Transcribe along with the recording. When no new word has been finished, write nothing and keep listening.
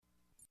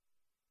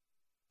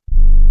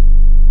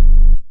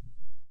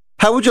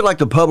How would you like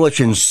to publish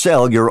and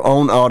sell your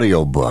own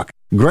audiobook?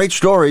 Great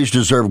stories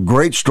deserve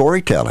great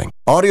storytelling.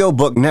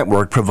 Audiobook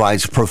Network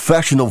provides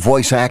professional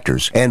voice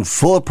actors and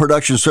full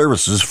production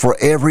services for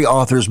every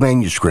author's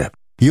manuscript.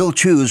 You'll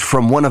choose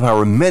from one of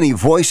our many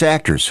voice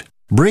actors.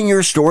 Bring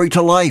your story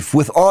to life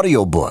with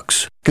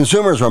audiobooks.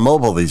 Consumers are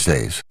mobile these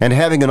days, and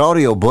having an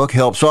audiobook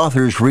helps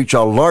authors reach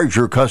a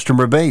larger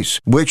customer base,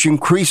 which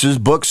increases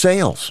book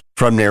sales.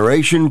 From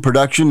narration,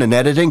 production, and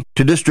editing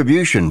to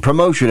distribution,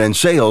 promotion, and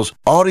sales,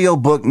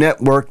 Audiobook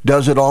Network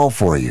does it all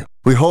for you.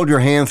 We hold your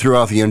hand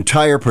throughout the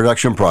entire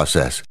production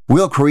process.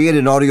 We'll create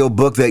an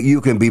audiobook that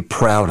you can be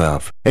proud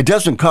of. It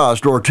doesn't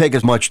cost or take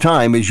as much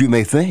time as you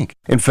may think.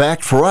 In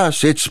fact, for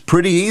us, it's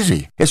pretty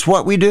easy. It's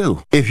what we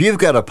do. If you've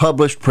got a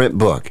published print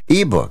book,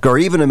 ebook, or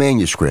even a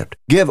manuscript,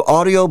 give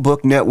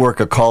Audiobook Network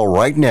a call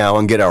right now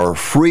and get our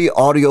free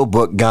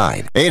audiobook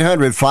guide.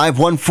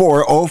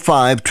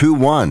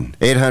 800-514-0521.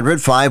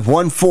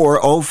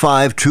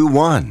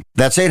 800-514-0521.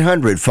 That's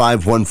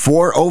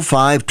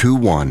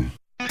 800-514-0521.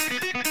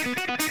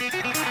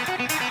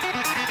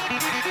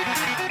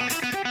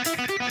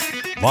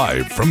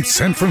 Live from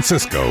San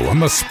Francisco on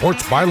the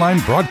Sports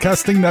Byline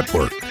Broadcasting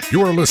Network,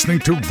 you are listening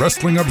to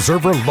Wrestling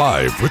Observer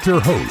Live with your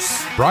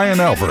hosts, Bryan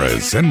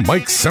Alvarez and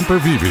Mike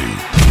Sempervive.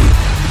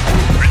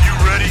 Are you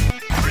ready?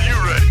 Are you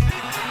ready?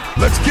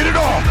 Let's get it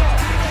on!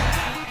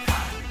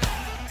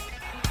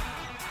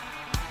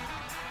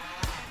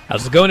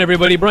 How's it going,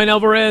 everybody? Bryan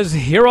Alvarez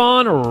here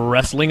on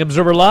Wrestling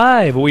Observer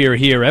Live. We are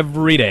here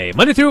every day,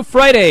 Monday through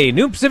Friday,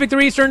 noon Pacific,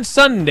 3 Eastern,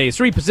 Sunday,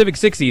 3 Pacific,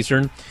 6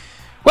 Eastern.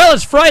 Well,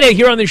 it's Friday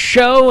here on the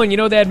show, and you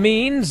know what that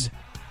means?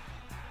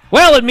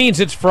 Well, it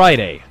means it's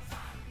Friday.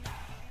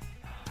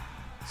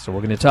 So we're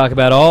going to talk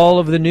about all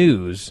of the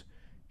news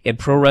in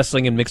pro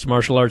wrestling and mixed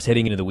martial arts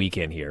heading into the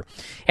weekend here.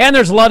 And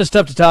there's a lot of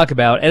stuff to talk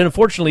about, and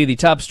unfortunately, the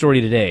top story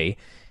today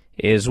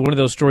is one of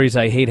those stories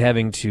I hate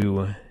having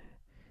to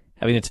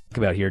talk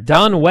about here.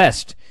 Don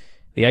West,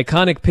 the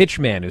iconic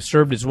pitchman who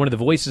served as one of the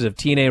voices of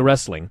TNA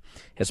Wrestling,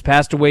 has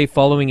passed away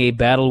following a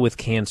battle with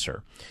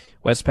cancer.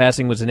 West's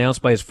passing was announced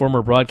by his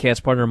former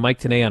broadcast partner Mike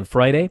Tenay on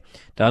Friday.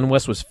 Don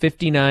West was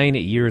 59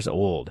 years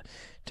old.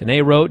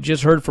 Tenay wrote,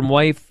 "Just heard from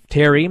wife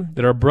Terry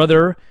that our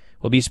brother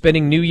will be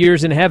spending New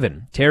Year's in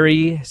heaven.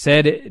 Terry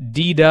said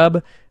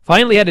D-Dub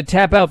finally had to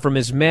tap out from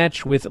his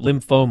match with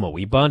lymphoma.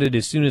 We bonded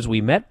as soon as we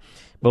met,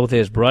 both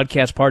as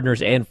broadcast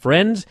partners and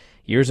friends.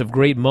 Years of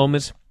great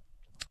moments,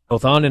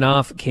 both on and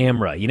off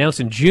camera." He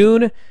announced in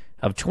June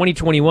of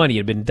 2021 he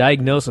had been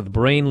diagnosed with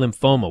brain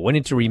lymphoma, went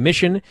into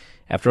remission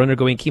after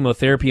undergoing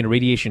chemotherapy and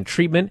radiation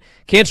treatment.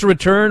 Cancer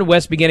returned.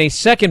 West began a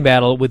second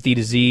battle with the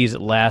disease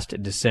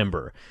last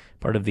December.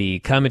 Part of the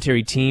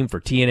commentary team for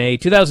TNA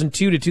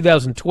 2002 to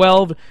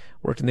 2012,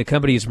 worked in the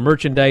company's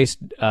merchandise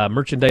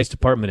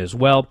department as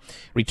well.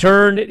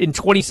 Returned in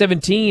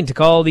 2017 to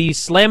call the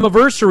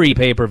Slammiversary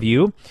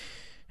pay-per-view.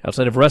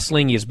 Outside of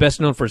wrestling, he is best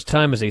known for his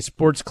time as a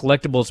sports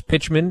collectibles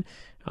pitchman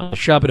on the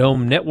Shop at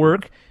Home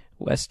Network.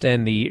 West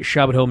and the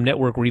Shop at Home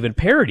Network were even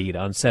parodied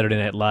on Saturday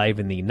Night Live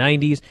in the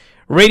 90s.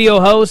 Radio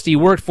host, he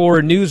worked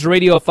for News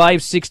Radio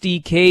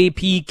 560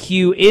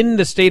 KPQ in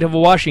the state of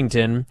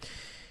Washington.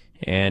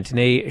 And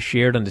Tenay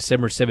shared on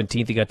December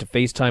 17th he got to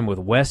FaceTime with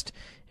West,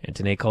 and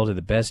Tenay called it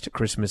the best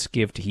Christmas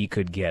gift he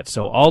could get.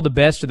 So all the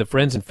best to the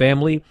friends and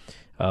family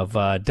of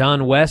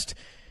Don West.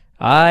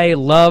 I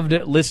loved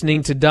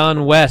listening to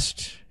Don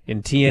West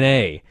in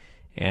TNA,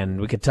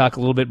 and we could talk a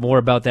little bit more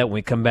about that when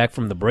we come back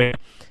from the break.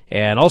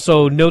 And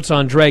also notes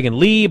on Dragon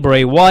Lee,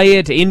 Bray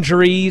Wyatt,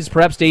 injuries,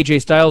 perhaps to AJ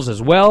Styles as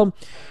well.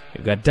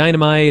 We've got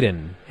Dynamite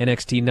and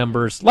NXT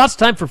numbers. Lots of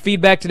time for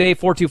feedback today.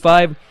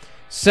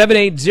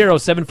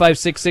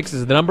 425-780-7566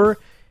 is the number.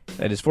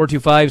 That is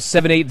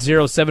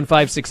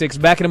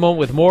 425-780-7566. Back in a moment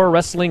with more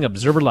Wrestling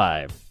Observer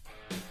Live.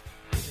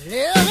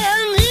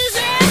 Living easy,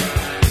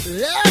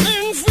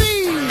 living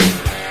free.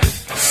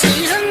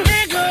 Season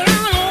ticket on a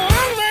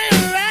one-way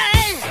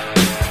ride.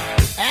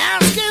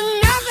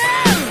 Asking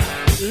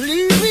nothing,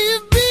 leave me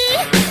be.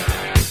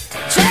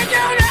 Take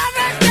on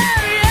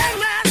everything in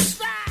my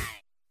stride.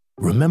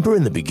 Remember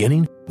in the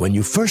beginning, when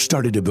you first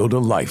started to build a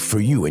life for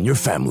you and your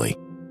family,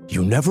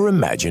 you never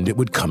imagined it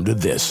would come to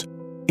this.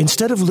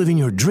 Instead of living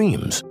your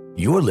dreams,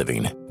 you're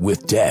living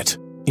with debt.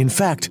 In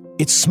fact,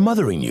 it's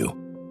smothering you.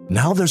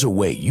 Now there's a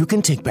way you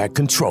can take back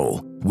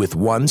control with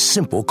one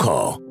simple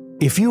call.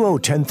 If you owe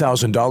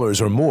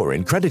 $10,000 or more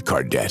in credit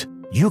card debt,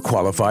 you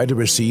qualify to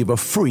receive a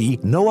free,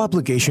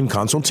 no-obligation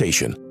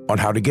consultation on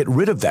how to get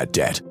rid of that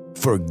debt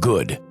for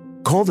good.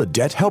 Call the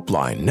Debt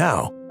Helpline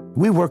now.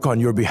 We work on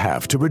your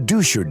behalf to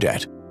reduce your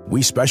debt.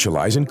 We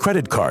specialize in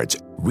credit cards,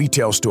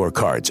 retail store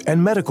cards,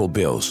 and medical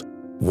bills.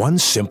 One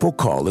simple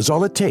call is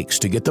all it takes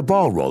to get the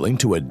ball rolling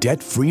to a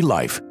debt-free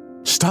life.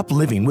 Stop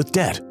living with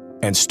debt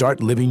and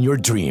start living your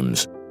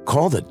dreams.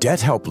 Call the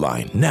Debt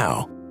Helpline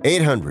now.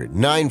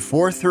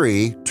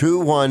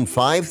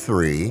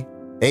 800-943-2153.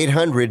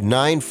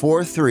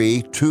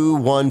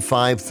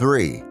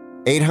 800-943-2153.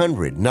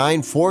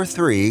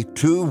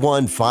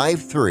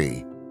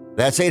 800-943-2153.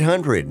 That's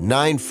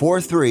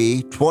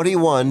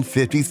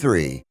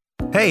 800-943-2153.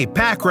 Hey,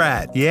 Pack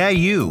Rat. Yeah,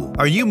 you.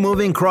 Are you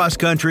moving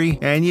cross-country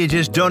and you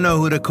just don't know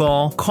who to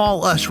call?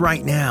 Call us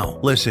right now.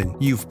 Listen,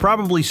 you've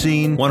probably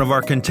seen one of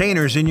our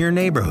containers in your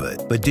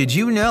neighborhood. But did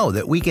you know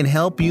that we can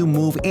help you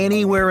move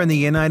anywhere in the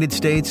United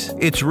States?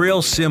 It's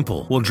real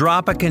simple. We'll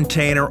drop a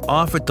container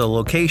off at the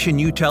location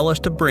you tell us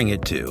to bring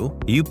it to.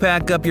 You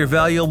pack up your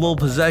valuable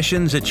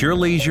possessions at your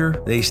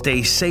leisure. They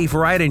stay safe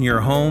right in your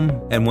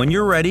home. And when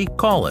you're ready,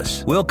 call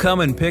us. We'll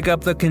come and pick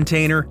up the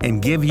container and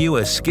give you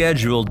a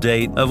scheduled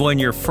date of when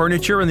your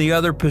furniture and the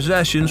other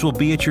possessions will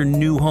be at your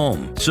new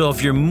home. So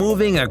if you're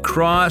moving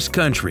across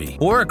country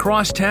or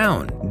across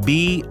town,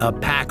 be a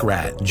Pack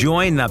Rat.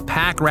 Join the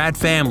Pack Rat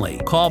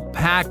family. Call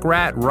Pack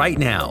Rat right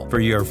now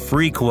for your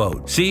free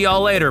quote. See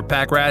y'all later,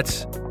 Pack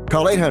Rats.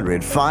 Call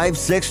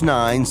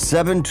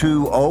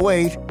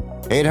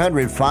 800-569-7208.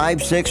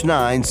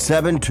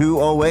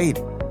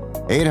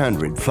 800-569-7208.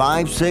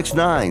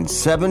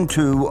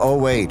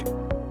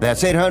 800-569-7208.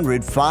 That's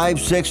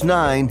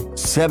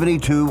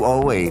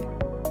 800-569-7208.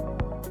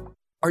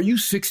 Are you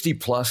 60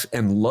 plus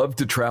and love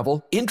to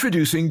travel?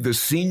 Introducing the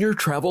Senior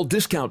Travel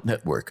Discount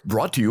Network,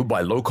 brought to you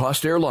by Low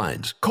Cost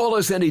Airlines. Call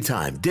us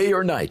anytime, day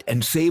or night,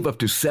 and save up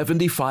to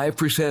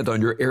 75%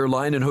 on your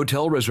airline and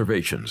hotel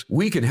reservations.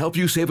 We can help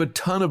you save a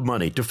ton of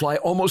money to fly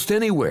almost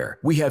anywhere.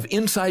 We have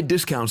inside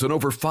discounts on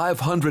over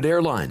 500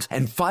 airlines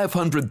and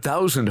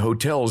 500,000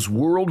 hotels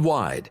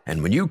worldwide.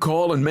 And when you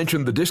call and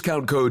mention the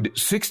discount code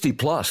 60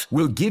 plus,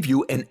 we'll give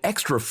you an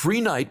extra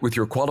free night with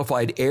your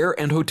qualified air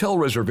and hotel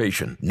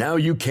reservation. Now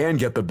you can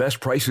get the best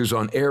prices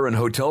on air and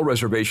hotel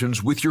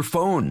reservations with your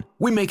phone.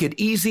 We make it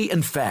easy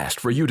and fast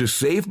for you to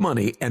save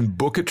money and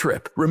book a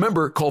trip.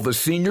 Remember, call the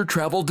Senior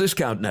Travel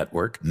Discount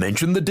Network,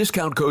 mention the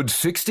discount code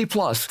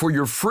 60+ for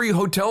your free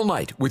hotel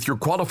night with your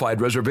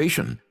qualified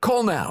reservation.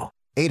 Call now.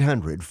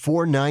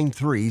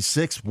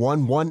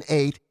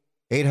 800-493-6118.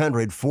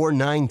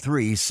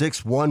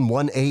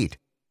 800-493-6118.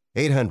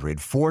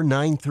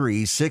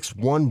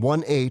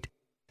 800-493-6118.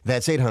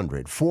 That's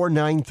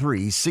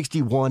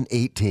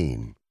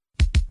 800-493-6118.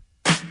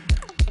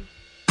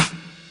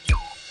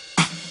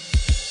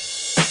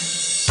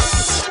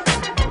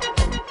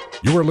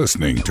 You are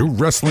listening to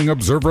Wrestling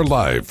Observer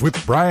Live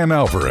with Bryan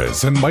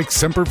Alvarez and Mike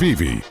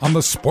Sempervive on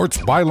the Sports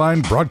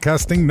Byline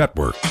Broadcasting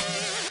Network.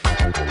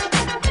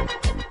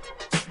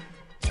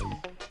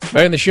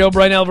 Back in the show,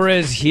 Bryan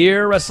Alvarez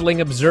here, Wrestling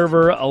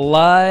Observer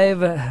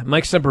Live.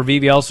 Mike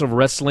Sempervive, also of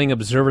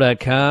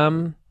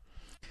WrestlingObserver.com.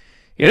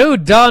 You know who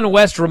Don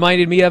West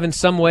reminded me of in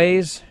some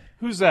ways?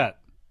 Who's that?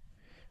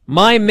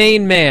 My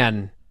main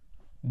man,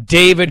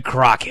 David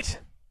Crockett.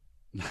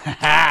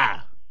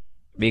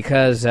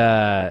 Because,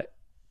 Don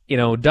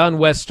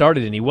West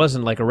started and he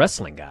wasn't like a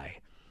wrestling guy.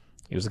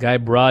 He was a guy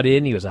brought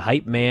in, he was a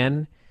hype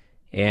man,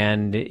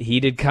 and he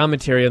did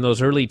commentary on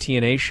those early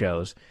TNA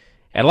shows.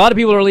 And a lot of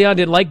people early on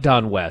didn't like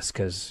Don West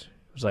because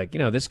it was like,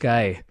 this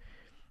guy,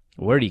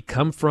 where'd he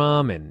come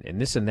from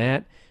and this and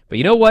that. But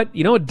you know what?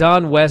 You know what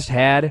Don West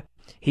had?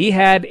 He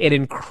had an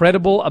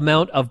incredible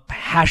amount of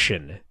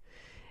passion.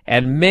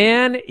 And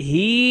man,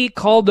 he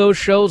called those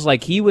shows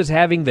like he was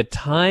having the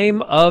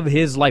time of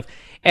his life.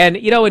 And,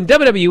 in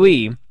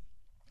WWE,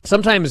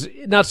 sometimes,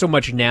 not so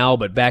much now,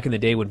 but back in the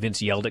day when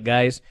Vince yelled at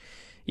guys,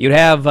 you'd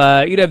have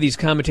these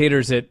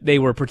commentators that they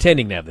were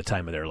pretending to have the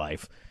time of their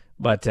life.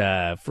 But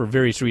for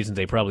various reasons,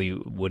 they probably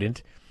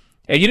wouldn't.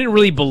 And you didn't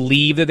really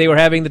believe that they were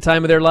having the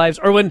time of their lives.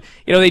 Or when,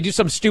 they do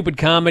some stupid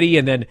comedy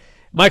and then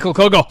Michael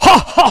Cole go,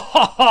 ha, ha,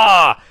 ha,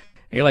 ha.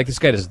 And you're like, this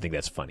guy doesn't think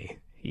that's funny.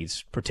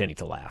 He's pretending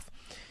to laugh.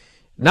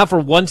 Not for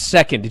 1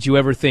 second did you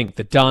ever think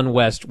that Don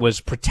West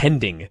was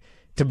pretending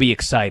to be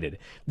excited.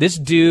 This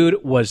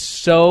dude was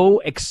so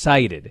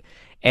excited.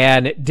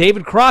 And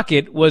David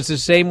Crockett was the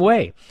same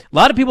way. A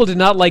lot of people did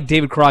not like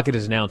David Crockett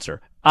as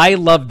announcer. I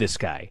loved this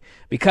guy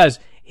because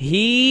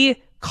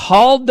he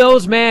called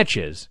those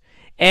matches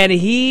and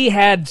he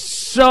had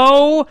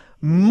so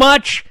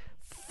much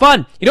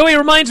fun. You know what he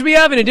reminds me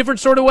of in a different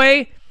sort of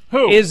way?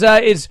 Who? Is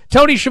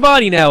Tony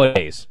Schiavone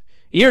nowadays.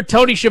 You hear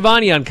Tony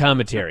Schiavone on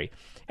commentary.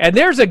 And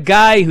there's a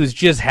guy who's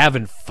just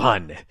having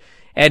fun.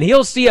 And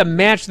he'll see a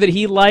match that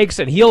he likes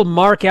and he'll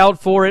mark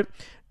out for it.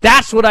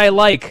 That's what I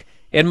like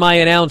in my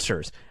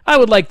announcers. I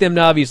would like them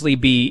to obviously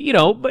be,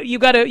 but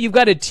you've got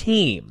a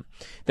team.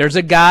 There's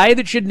a guy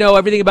that should know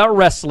everything about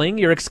wrestling,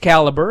 your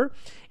Excalibur,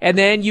 and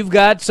then you've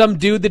got some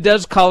dude that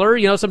does color.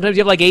 Sometimes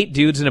you have like 8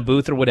 dudes in a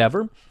booth or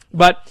whatever.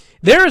 But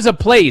there is a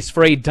place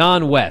for a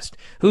Don West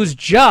whose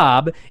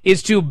job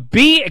is to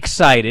be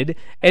excited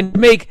and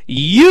make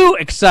you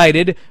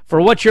excited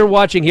for what you're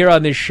watching here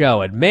on this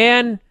show. And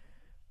man,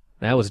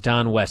 that was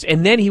Don West.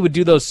 And then he would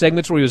do those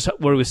segments where he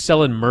was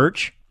selling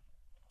merch.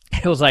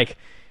 It was like,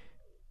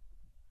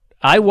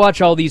 I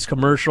watch all these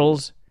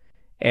commercials,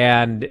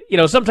 and,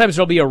 sometimes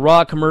there'll be a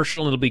Raw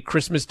commercial, and it'll be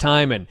Christmas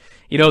time, and,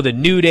 the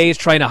New Day's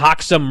trying to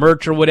hawk some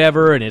merch or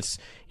whatever, and it's,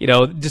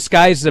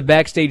 disguised as a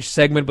backstage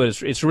segment,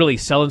 but it's really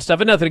selling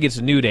stuff. And nothing against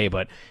the New Day,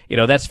 but,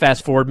 that's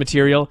fast forward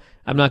material.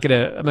 I'm not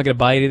gonna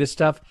buy any of this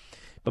stuff.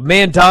 But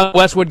man, Don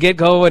West would get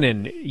going,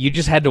 and you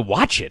just had to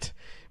watch it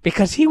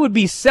because he would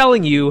be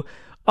selling you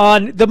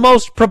on the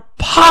most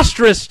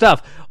preposterous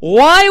stuff.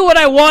 Why would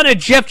I want a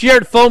Jeff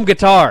Jarrett foam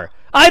guitar?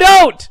 I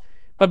don't!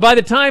 But by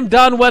the time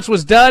Don West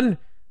was done,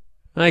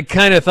 I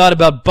kind of thought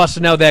about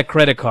busting out that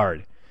credit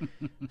card.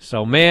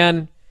 So,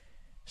 man,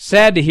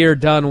 sad to hear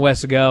Don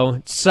West go.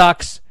 It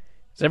sucks.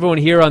 As everyone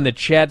here on the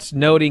chat's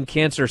noting,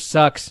 cancer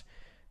sucks.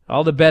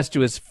 All the best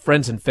to his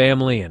friends and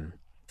family, and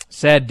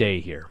sad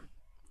day here.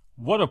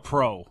 What a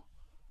pro.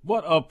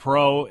 What a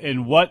pro,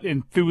 and what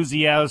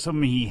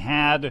enthusiasm he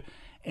had,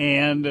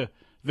 and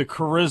the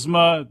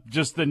charisma,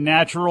 just the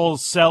natural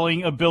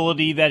selling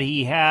ability that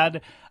he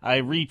had. I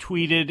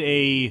retweeted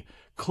a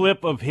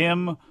clip of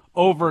him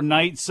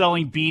overnight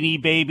selling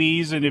Beanie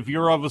Babies, and if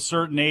you're of a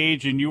certain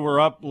age and you were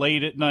up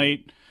late at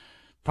night,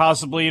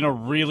 possibly in a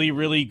really,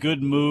 really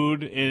good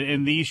mood,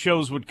 and these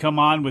shows would come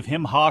on with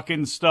him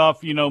hawking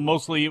stuff,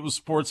 mostly it was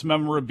sports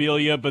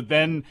memorabilia, but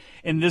then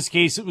in this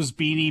case it was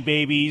Beanie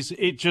Babies.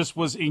 It just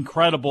was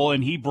incredible,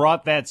 and he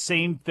brought that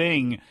same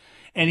thing,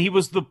 and he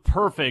was the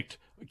perfect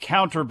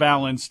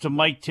counterbalance to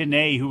Mike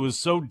Tenay, who was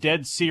so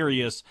dead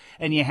serious,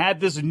 and you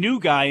had this new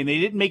guy, and they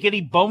didn't make any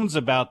bones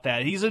about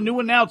that. He's a new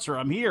announcer.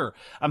 I'm here.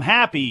 I'm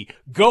happy.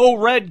 Go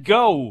Red,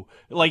 go.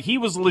 Like, he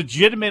was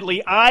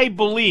legitimately, I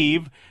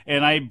believe,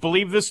 and I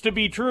believe this to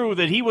be true,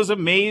 that he was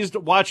amazed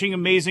watching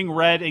Amazing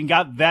Red and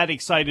got that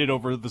excited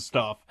over the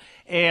stuff.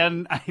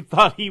 And I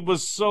thought he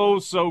was so,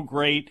 so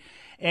great.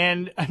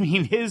 And, I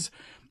mean,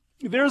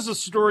 there's a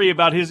story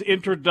about his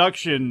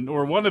introduction,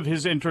 or one of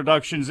his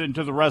introductions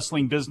into the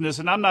wrestling business,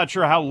 and I'm not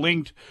sure how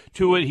linked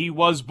to it he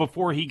was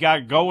before he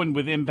got going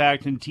with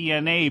Impact and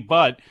TNA,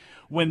 but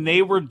when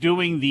they were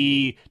doing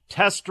the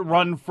test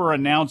run for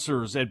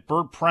announcers at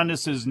Burt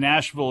Prentice's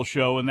Nashville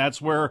show, and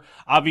that's where,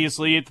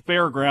 obviously, at the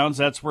fairgrounds,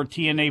 that's where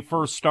TNA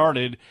first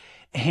started,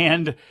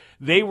 and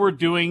they were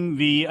doing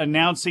the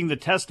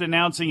test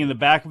announcing in the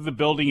back of the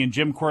building, and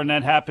Jim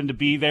Cornette happened to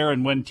be there,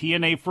 and when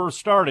TNA first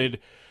started,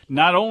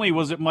 not only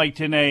was it Mike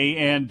Tenay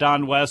and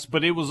Don West,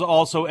 but it was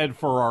also Ed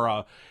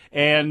Ferrara.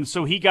 And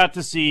so he got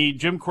to see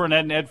Jim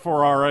Cornette and Ed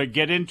Ferrara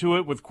get into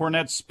it, with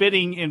Cornette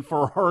spitting in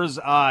Ferrara's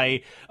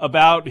eye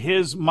about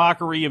his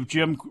mockery of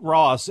Jim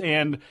Ross.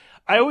 And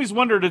I always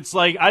wondered, it's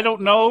like, I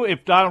don't know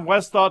if Don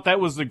West thought that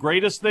was the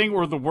greatest thing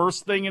or the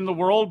worst thing in the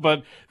world,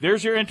 but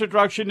there's your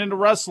introduction into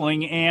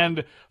wrestling.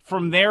 And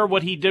from there,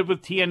 what he did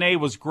with TNA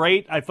was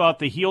great. I thought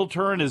the heel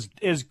turn,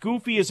 as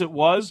goofy as it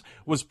was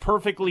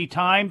perfectly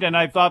timed, and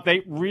I thought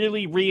they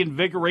really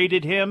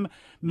reinvigorated him,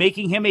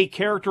 making him a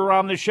character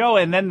on the show.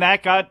 And then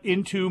that got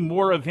into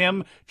more of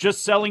him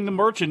just selling the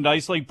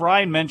merchandise, like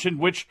Bryan mentioned,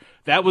 which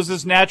that was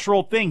his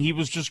natural thing. He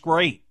was just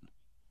great.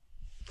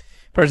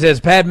 Person says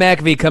Pat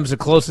McAfee comes the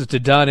closest to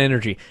Don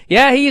Energy.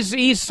 Yeah,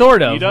 he's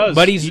sort of, he does.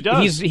 But He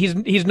does.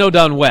 he's no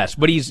Don West,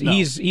 but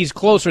he's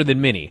closer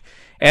than many.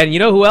 And you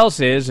know who else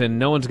is? And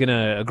no one's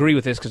gonna agree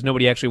with this because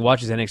nobody actually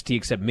watches NXT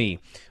except me.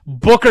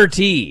 Booker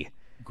T.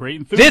 Great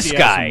enthusiasm. This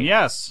guy,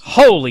 yes.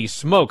 Holy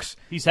smokes!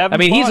 He's having.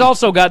 fun. He's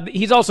also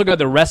got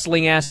the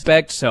wrestling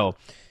aspect. So,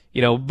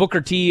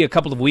 Booker T. A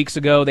couple of weeks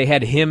ago, they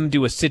had him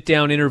do a sit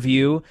down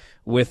interview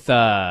with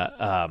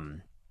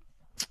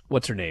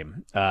what's her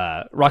name?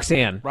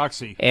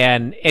 Roxy.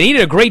 And he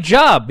did a great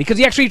job because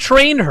he actually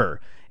trained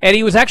her. And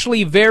he was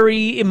actually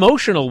very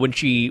emotional when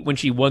she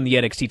won the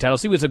NXT title.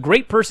 So he was a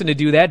great person to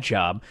do that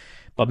job.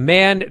 But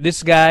man,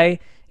 this guy,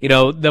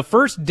 the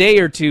first day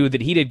or two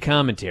that he did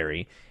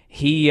commentary,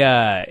 he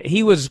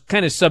was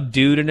kind of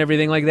subdued and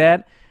everything like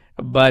that.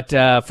 But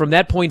from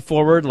that point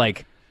forward,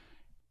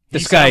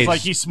 this guy sounds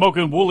like he's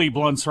smoking woolly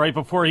blunts right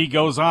before he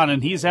goes on,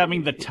 and he's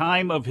having the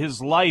time of his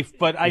life.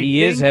 But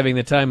he is having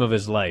the time of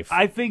his life.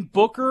 I think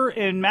Booker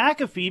and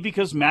McAfee,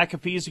 because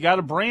McAfee's got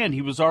a brand,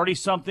 he was already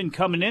something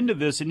coming into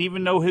this, and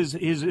even though his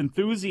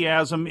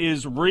enthusiasm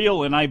is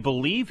real, and I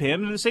believe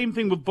him, and the same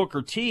thing with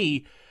Booker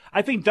T,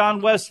 I think Don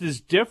West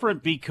is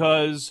different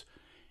because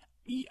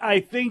I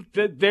think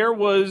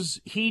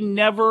that he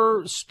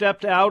never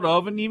stepped out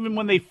of, and even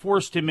when they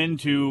forced him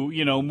into,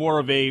 more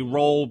of a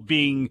role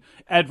being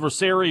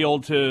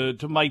adversarial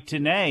to Mike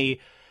Tenay,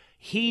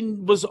 he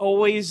was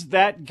always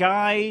that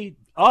guy,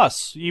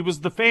 us. He was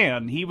the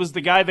fan. He was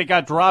the guy that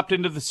got dropped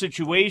into the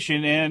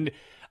situation, and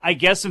I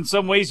guess in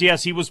some ways,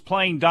 yes, he was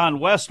playing Don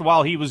West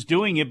while he was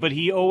doing it, but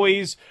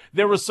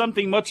there was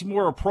something much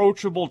more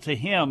approachable to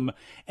him,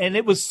 and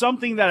it was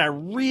something that I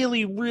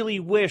really, really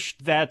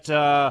wished that,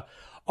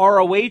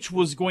 ROH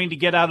was going to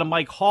get out of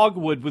Mike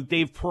Hogwood with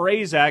Dave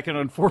Perezak, and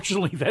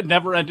unfortunately that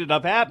never ended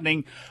up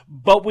happening,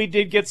 but we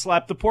did get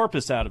Slap the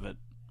Porpoise out of it.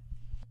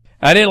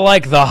 I didn't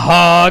like the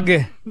hog.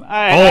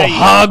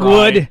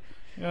 Hogwood.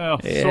 Oh,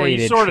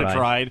 you sort of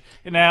tried.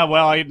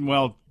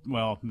 No,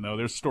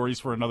 there's stories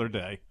for another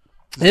day.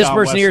 This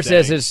person here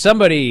says, as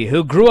somebody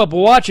who grew up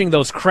watching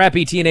those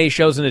crappy TNA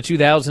shows in the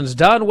 2000s,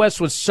 Don West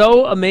was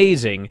so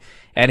amazing,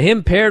 and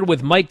him paired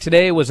with Mike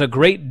today was a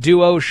great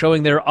duo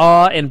showing their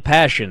awe and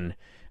passion.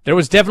 There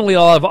was definitely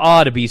a lot of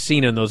awe to be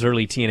seen in those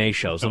early TNA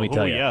shows, let me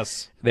tell you.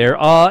 Yes. Their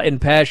awe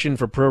and passion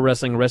for pro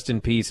wrestling, rest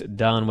in peace,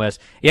 Don West.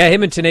 Yeah,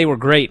 him and Tenay were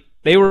great.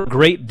 They were a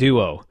great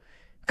duo.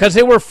 Because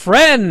they were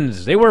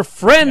friends. They were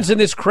friends in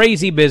this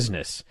crazy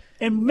business.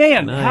 And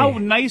man, how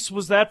nice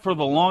was that for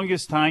the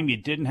longest time? You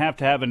didn't have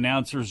to have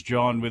announcers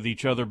jawing with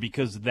each other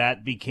because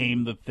that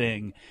became the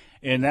thing.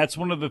 And that's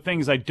one of the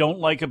things I don't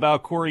like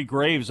about Corey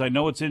Graves. I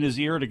know it's in his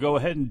ear to go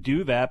ahead and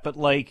do that, but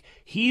like,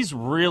 he's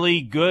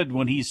really good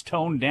when he's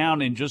toned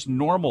down and just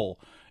normal.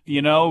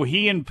 You know,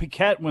 he and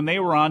Paquette, when they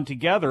were on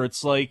together,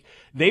 it's like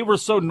they were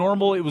so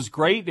normal. It was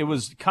great. It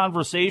was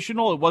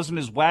conversational. It wasn't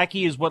as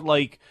wacky as what,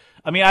 like,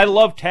 I mean, I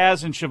love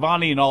Taz and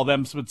Shivani and all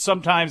them, but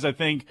sometimes I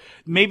think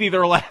maybe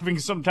they're laughing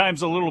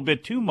sometimes a little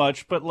bit too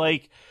much, but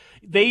like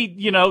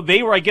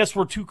they were, I guess,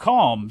 were too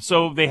calm.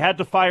 So they had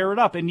to fire it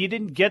up. And you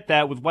didn't get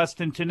that with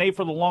Weston Tenay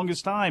for the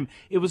longest time.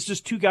 It was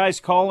just two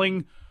guys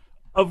calling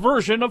a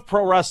version of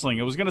pro wrestling.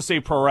 I was going to say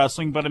pro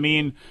wrestling, but I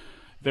mean,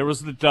 there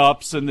was the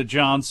Dupps and the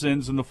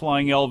Johnsons and the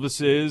Flying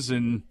Elvises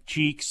and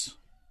Cheeks.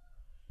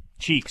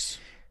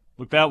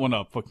 Look that one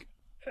up.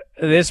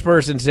 This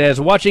person says,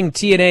 watching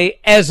TNA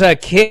as a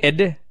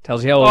kid,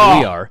 tells you how old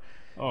we are.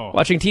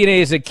 Watching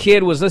TNA as a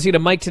kid, was listening to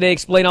Mike today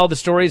explain all the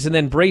stories, and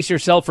then brace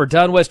yourself for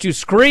Don West to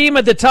scream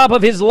at the top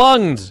of his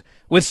lungs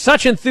with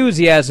such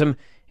enthusiasm,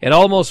 it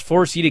almost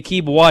forced you to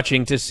keep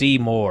watching to see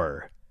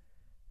more.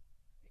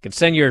 You can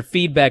send your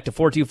feedback to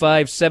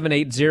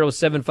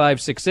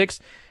 425-780-7566.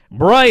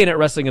 Bryan at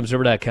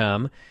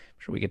WrestlingObserver.com. I'm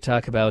sure we could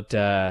talk about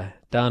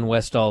Don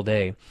West all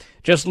day.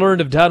 Just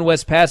learned of Don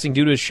West passing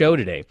due to his show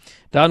today.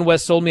 Don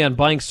West sold me on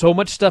buying so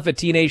much stuff at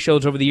TNA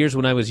shows over the years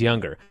when I was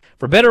younger.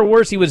 For better or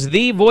worse, he was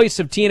the voice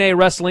of TNA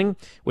wrestling,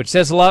 which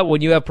says a lot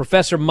when you have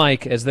Professor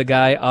Mike as the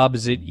guy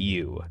opposite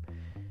you.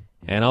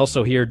 And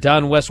also here,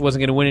 Don West wasn't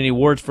going to win any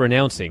awards for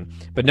announcing,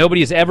 but nobody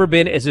has ever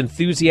been as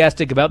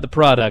enthusiastic about the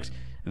product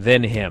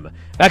than him.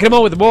 Back in a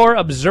moment with more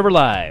Observer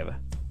Live.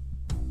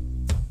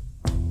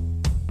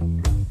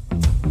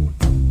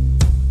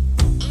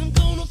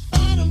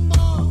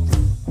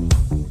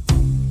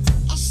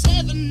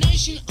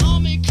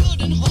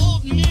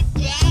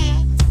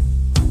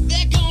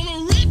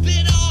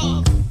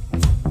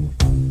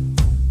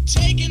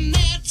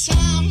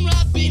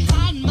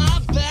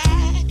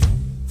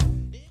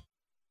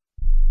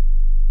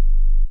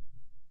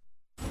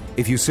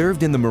 If you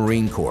served in the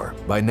Marine Corps,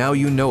 by now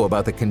you know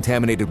about the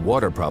contaminated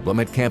water problem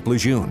at Camp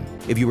Lejeune.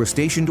 If you were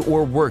stationed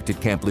or worked at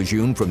Camp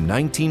Lejeune from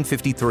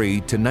 1953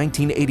 to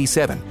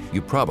 1987,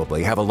 you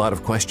probably have a lot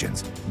of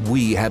questions.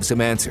 We have some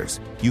answers.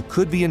 You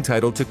could be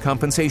entitled to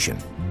compensation.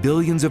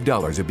 Billions of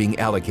dollars are being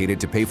allocated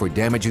to pay for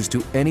damages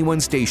to anyone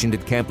stationed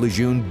at Camp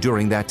Lejeune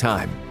during that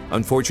time.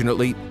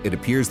 Unfortunately, it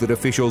appears that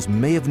officials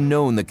may have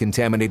known the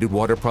contaminated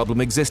water problem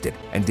existed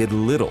and did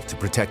little to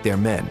protect their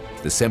men.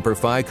 The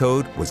Sempervive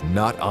code was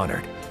not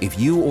honored. If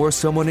you or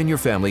someone in your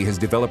family has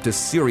developed a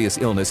serious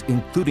illness,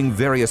 including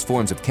various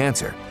forms of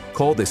cancer,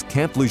 call this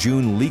Camp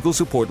Lejeune legal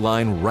support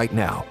line right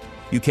now.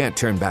 You can't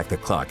turn back the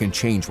clock and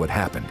change what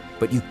happened,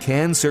 but you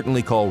can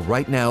certainly call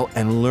right now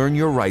and learn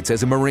your rights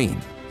as a Marine.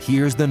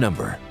 Here's the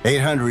number.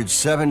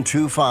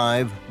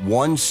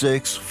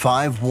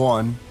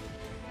 800-725-1651.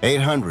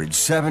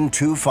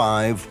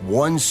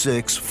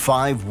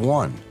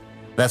 800-725-1651.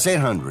 That's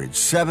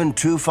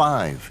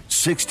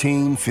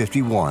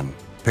 800-725-1651.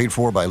 Paid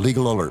for by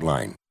Legal Alert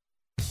Line.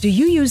 Do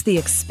you use the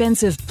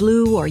expensive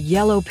blue or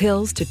yellow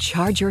pills to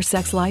charge your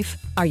sex life?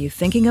 Are you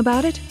thinking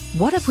about it?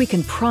 What if we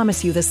can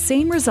promise you the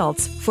same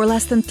results for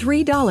less than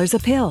 $3 a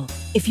pill?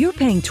 If you're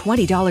paying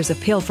 $20 a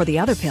pill for the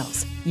other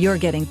pills, you're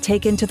getting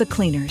taken to the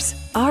cleaners.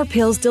 Our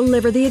pills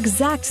deliver the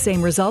exact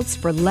same results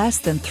for less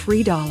than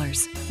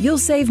 $3. You'll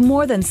save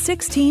more than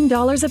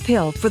 $16 a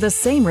pill for the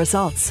same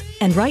results.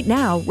 And right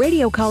now,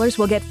 radio callers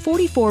will get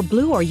 44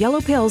 blue or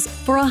yellow pills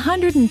for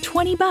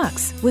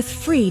 $120 with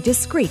free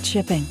discreet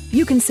shipping.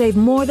 You can save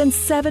more than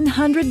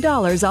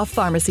 $700 off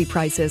pharmacy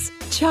prices.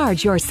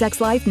 Charge your sex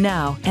life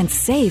now and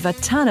save a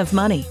ton of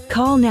money.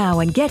 Call now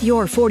and get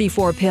your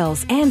 44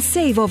 pills and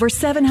save over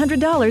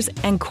 $700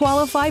 and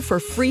qualify for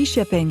free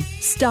shipping.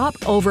 Stop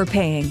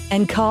overpaying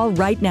and call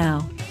right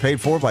now.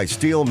 Paid for by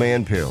Steel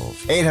Man Pills.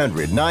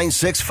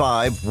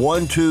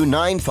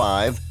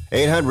 800-965-1295.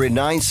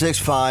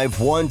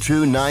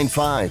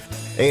 800-965-1295.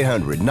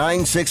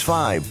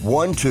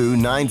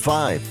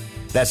 800-965-1295.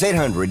 That's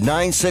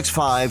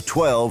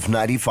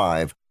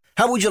 800-965-1295.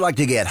 How would you like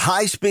to get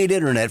high-speed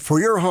internet for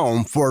your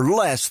home for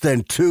less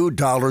than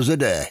 $2 a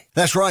day?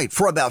 That's right.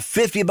 For about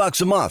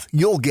 $50 a month,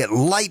 you'll get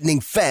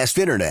lightning-fast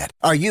internet.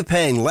 Are you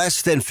paying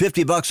less than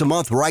 $50 a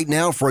month right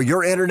now for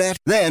your internet?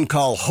 Then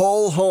call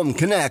Whole Home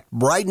Connect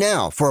right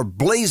now for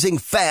blazing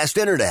fast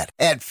internet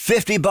at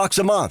 $50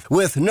 a month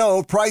with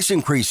no price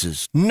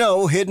increases,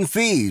 no hidden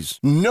fees,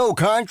 no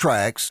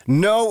contracts,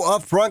 no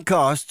upfront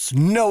costs,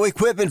 no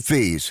equipment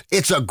fees.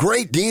 It's a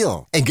great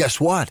deal. And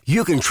guess what?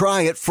 You can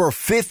try it for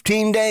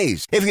 15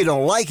 days. If you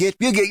don't like it,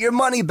 you get your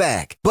money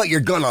back. But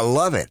you're going to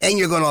love it, and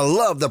you're going to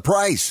love the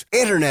price.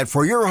 gigabytes. Internet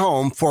for your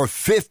home for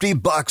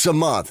 $50 a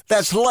month.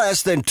 That's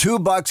less than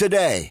 $2 a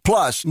day.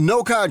 Plus,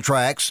 no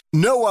contracts,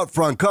 no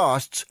upfront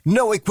costs,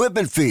 no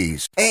equipment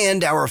fees,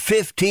 and our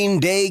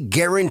 15-day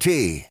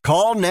guarantee.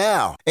 Call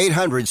now.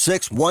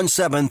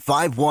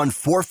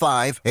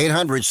 800-617-5145.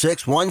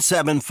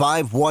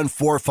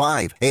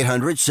 800-617-5145.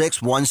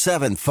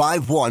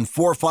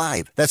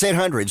 800-617-5145. That's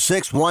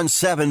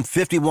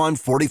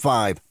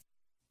 800-617-5145.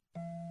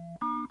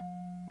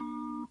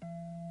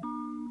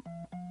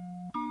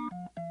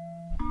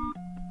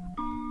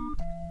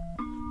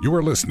 You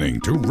are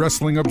listening to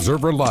Wrestling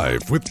Observer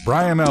Live with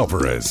Bryan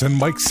Alvarez and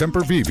Mike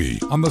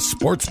Sempervive on the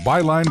Sports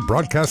Byline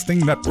Broadcasting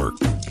Network.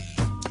 Back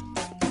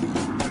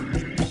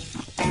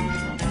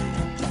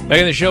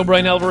in the show,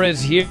 Bryan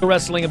Alvarez here,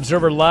 Wrestling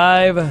Observer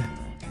Live.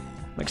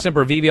 Mike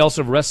Sempervive,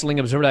 also of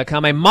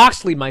WrestlingObserver.com. I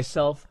Moxley'd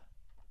myself.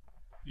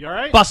 You all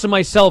right? Busting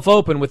myself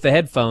open with the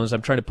headphones.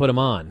 I'm trying to put them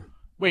on.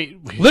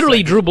 Wait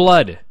literally drew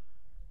blood.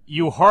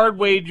 You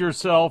hard-weighed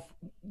yourself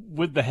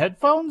with the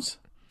headphones?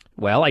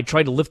 Well, I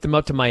tried to lift them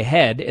up to my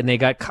head, and they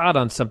got caught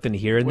on something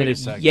here, and then it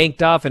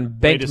yanked off and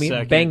banged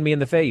me in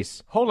the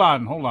face. Hold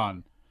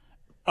on.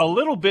 A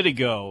little bit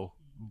ago,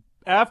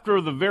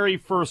 after the very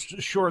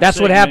first short That's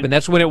segment, what happened.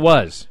 That's when it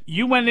was.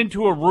 You went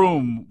into a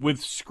room with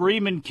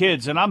screaming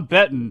kids, and I'm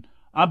betting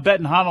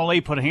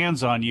Hanalei put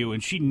hands on you,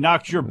 and she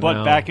knocked your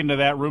butt back into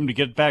that room to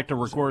get back to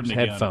recording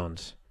again.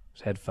 Headphones. It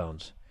was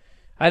headphones.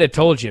 I'd have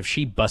told you if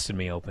she busted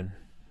me open.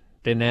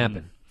 Didn't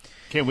happen.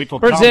 Can't wait till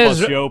Tom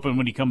busts you open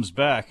when he comes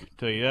back.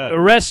 Tell you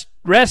that.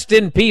 Rest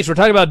in peace. We're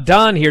talking about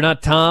Don here,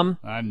 not Tom.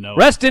 I know.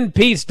 Rest in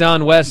peace,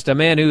 Don West, a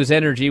man whose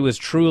energy was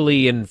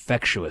truly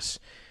infectious.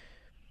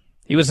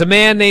 He was a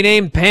man they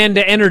named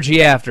Panda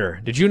Energy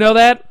after. Did you know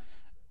that?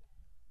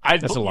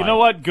 That's a lie. You know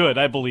what? Good.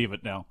 I believe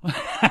it now.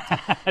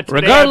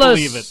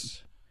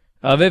 Regardless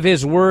of if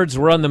his words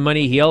were on the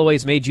money, he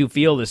always made you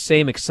feel the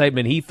same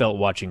excitement he felt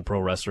watching pro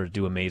wrestlers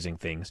do amazing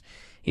things.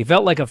 He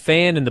felt like a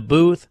fan in the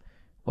booth,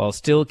 while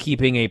still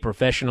keeping a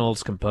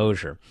professional's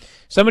composure.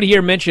 Somebody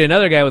here mentioned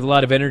another guy with a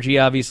lot of energy,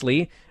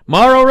 obviously.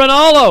 Mauro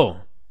Ranallo.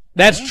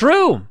 That's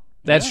true.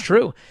 That's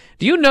true.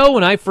 Do you know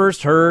when I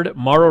first heard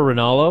Mauro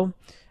Ranallo,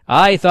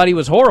 I thought he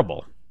was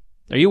horrible.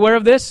 Are you aware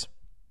of this?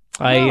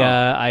 No.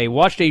 I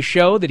watched a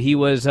show that he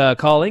was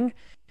calling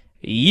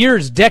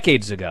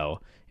decades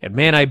ago, and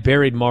man, I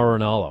buried Mauro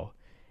Ranallo.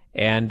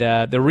 And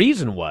the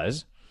reason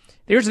was,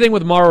 here's the thing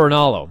with Mauro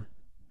Ranallo,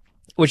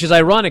 which is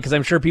ironic because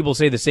I'm sure people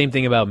say the same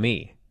thing about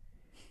me.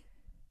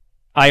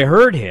 I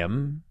heard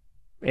him,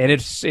 and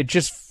it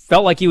just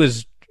felt like he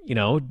was,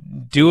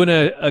 doing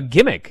a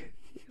gimmick,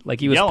 like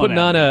he was putting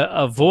on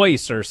a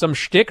voice or some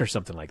shtick or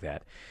something like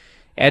that.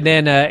 And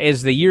then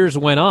as the years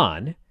went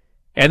on,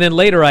 and then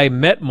later I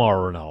met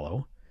Mauro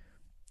Ranallo,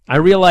 I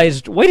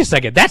realized, wait a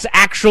second, that's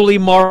actually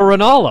Mauro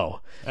Ranallo.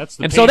 That's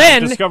the thing I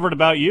discovered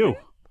about you.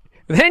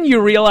 Then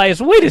you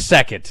realize, wait a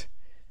second,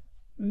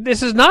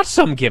 this is not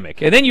some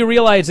gimmick. And then you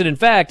realize that in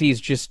fact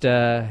he's just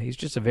a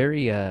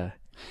very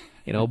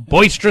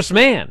boisterous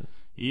man.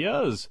 He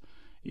is.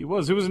 He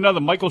was. There was another.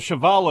 Michael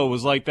Chavallo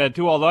was like that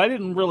too, although I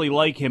didn't really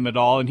like him at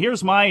all. And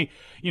here's my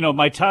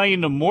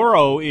tie-in to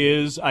Mauro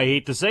is, I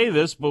hate to say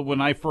this, but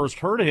when I first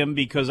heard of him,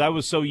 because I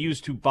was so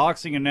used to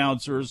boxing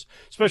announcers,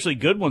 especially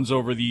good ones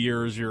over the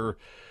years, your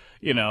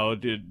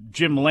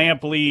Jim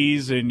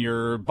Lampley's and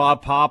your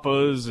Bob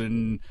Papas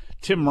and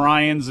Tim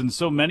Ryans and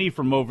so many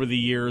from over the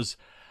years,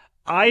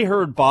 I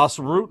heard Boss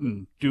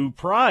Rutan do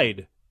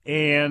Pride,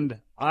 and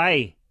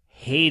I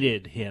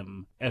hated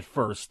him at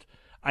first.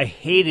 I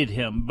hated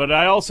him, but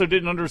I also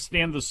didn't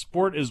understand the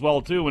sport as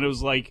well too. And it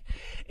was like,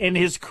 and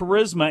his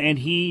charisma, and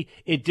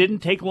it didn't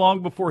take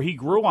long before he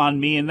grew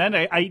on me. And then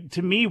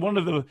to me, one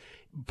of the,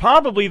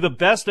 probably the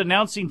best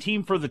announcing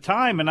team for the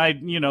time. And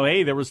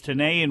hey, there was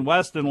Tenay and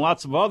West and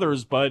lots of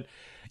others, but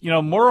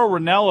Mauro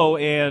Ranallo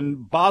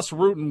and Boss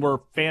Rutan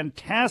were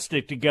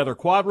fantastic together.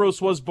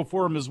 Quadros was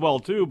before him as well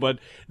too, but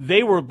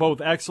they were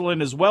both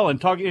excellent as well.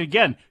 And talking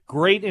again,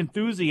 great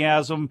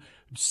enthusiasm,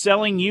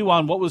 selling you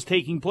on what was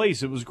taking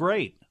place. It was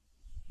great.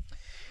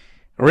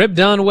 Rip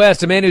Don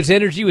West, a man whose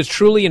energy was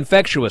truly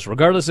infectious.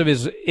 Regardless of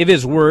if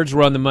his words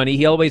were on the money,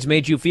 he always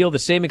made you feel the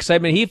same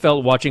excitement he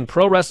felt watching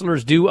pro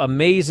wrestlers do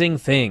amazing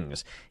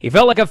things. He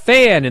felt like a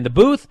fan in the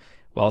booth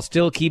while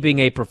still keeping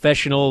a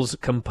professional's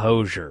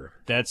composure.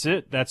 That's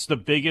it. That's the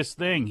biggest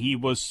thing.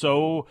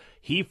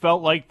 He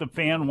felt like the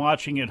fan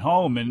watching at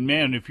home. And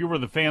man, if you were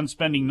the fan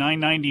spending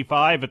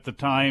 $9.95 at the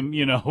time,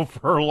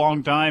 for a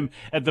long time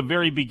at the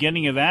very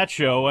beginning of that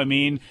show, I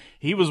mean,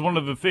 he was one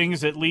of the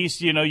things, at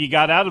least, you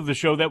got out of the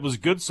show that was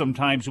good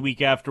sometimes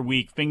week after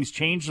week. Things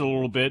changed a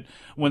little bit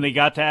when they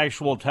got to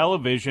actual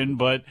television,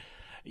 but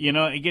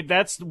again,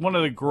 that's one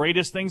of the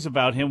greatest things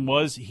about him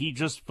was he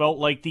just felt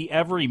like the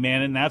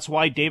everyman, and that's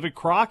why David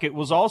Crockett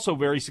was also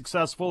very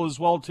successful as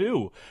well,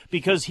 too,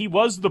 because he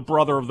was the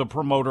brother of the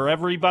promoter.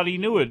 Everybody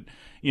knew it.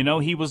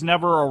 He was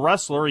never a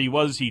wrestler.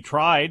 He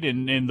tried,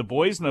 and the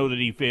boys know that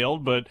he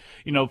failed, but,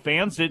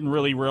 fans didn't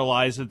really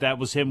realize that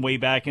was him way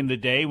back in the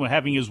day when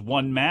having his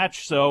one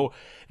match. So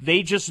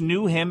they just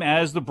knew him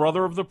as the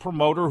brother of the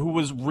promoter who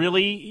was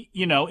really,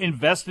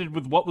 invested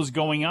with what was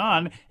going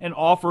on and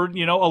offered,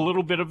 a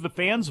little bit of the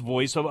fans'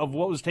 voice of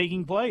what was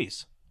taking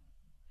place.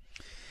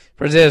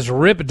 Says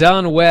Rip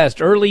Don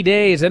West. Early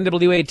days,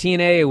 NWA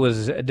TNA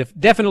was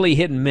definitely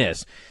hit and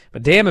miss.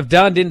 But damn if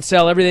Don didn't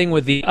sell everything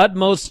with the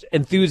utmost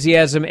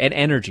enthusiasm and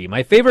energy.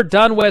 My favorite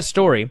Don West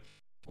story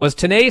was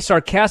Tenay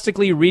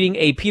sarcastically reading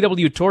a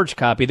PW Torch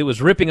copy that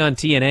was ripping on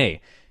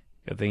TNA.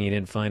 Good thing he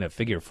didn't find a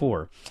figure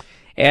 4.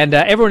 And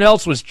everyone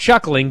else was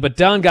chuckling, but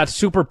Don got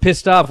super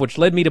pissed off, which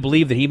led me to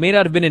believe that he may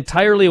not have been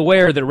entirely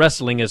aware that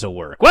wrestling is a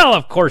work. Well,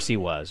 of course he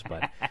was,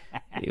 but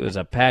he was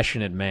a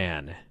passionate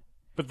man.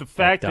 But the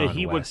fact that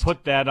he would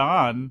put that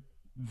on,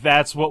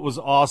 that's what was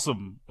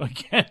awesome.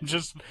 Again,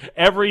 just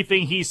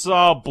everything he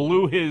saw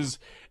blew his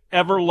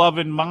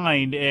ever-loving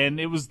mind, and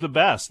it was the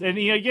best. And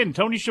again,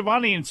 Tony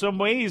Schiavone, in some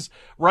ways,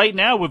 right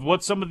now, with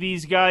what some of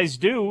these guys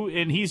do,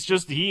 and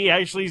he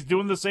actually is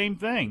doing the same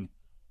thing.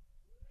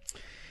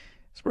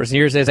 This person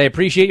here says, I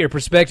appreciate your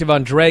perspective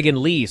on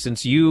Dragon Lee.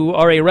 Since you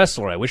are a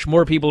wrestler, I wish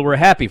more people were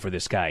happy for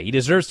this guy. He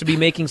deserves to be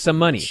making some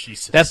money.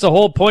 That's the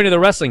whole point of the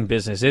wrestling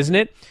business, isn't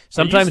it?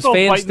 Sometimes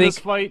fans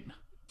think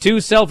too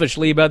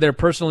selfishly about their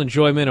personal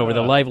enjoyment over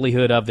the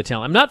livelihood of the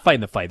talent. I'm not fighting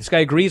the fight. This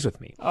guy agrees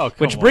with me.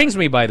 Which brings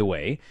me, by the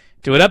way,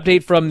 to an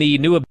update from the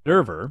New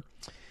Observer.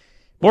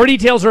 More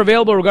details are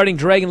available regarding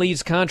Dragon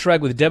Lee's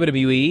contract with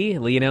WWE.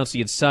 Lee announced he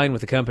had signed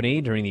with the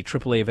company during the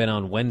AAA event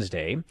on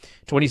Wednesday.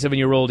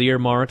 27-year-old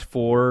earmarked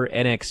for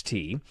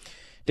NXT.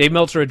 Dave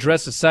Meltzer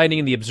addressed the signing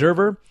in the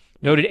Observer,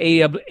 noted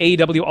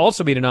AEW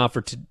also made an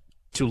offer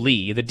to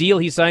Lee. The deal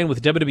he signed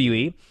with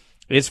WWE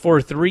is for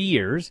 3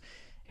 years,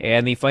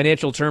 and the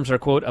financial terms are,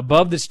 quote,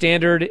 above the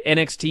standard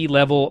NXT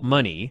level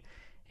money.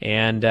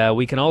 And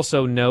we can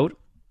also note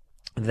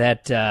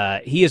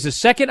that he is the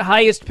second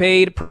highest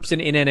paid person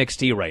in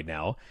NXT right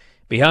now,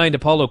 behind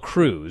Apollo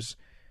Crews,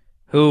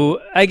 who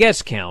I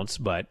guess counts,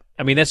 but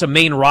I mean, that's a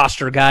main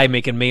roster guy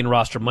making main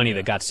roster money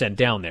that got sent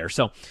down there.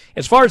 So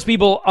as far as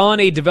people on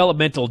a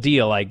developmental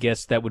deal, I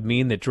guess that would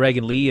mean that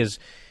Dragon Lee is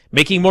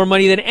making more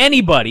money than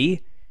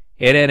anybody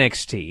at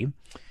NXT.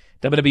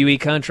 WWE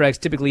contracts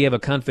typically have a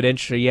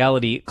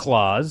confidentiality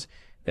clause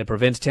that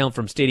prevents talent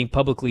from stating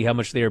publicly how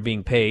much they are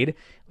being paid.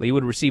 Lee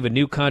would receive a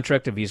new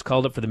contract if he's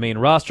called up for the main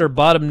roster.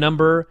 Bottom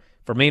number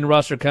for main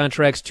roster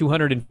contracts,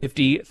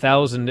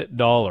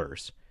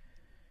 $250,000.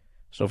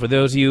 So for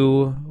those of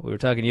you, we were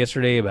talking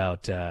yesterday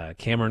about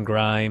Cameron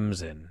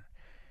Grimes and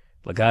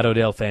Legado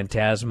del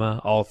Fantasma,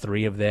 all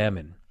three of them,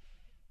 and,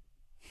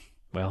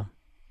 well,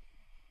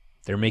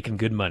 they're making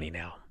good money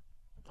now.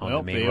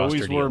 Well, they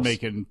always were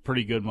making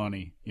pretty good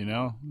money, I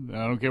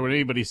don't care what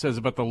anybody says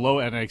about the low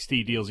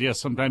NXT deals. Yes,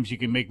 sometimes you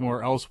can make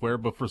more elsewhere,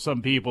 but for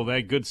some people,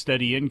 that good,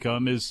 steady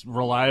income is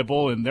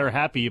reliable, and they're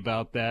happy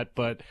about that.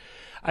 But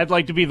I'd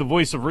like to be the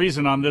voice of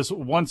reason on this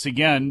once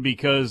again,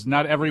 because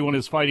not everyone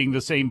is fighting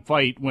the same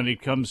fight when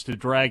it comes to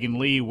Dragon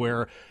Lee,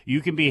 where you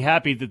can be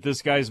happy that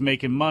this guy's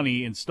making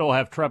money and still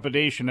have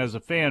trepidation as a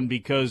fan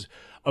because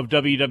of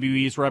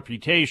WWE's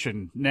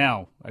reputation.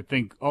 Now, I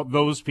think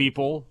those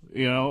people,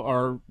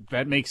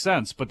 that makes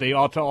sense, but they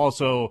ought to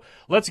also,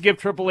 let's give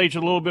Triple H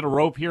a little bit of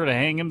rope here to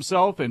hang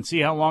himself and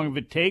see how long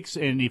it takes,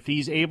 and if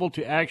he's able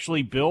to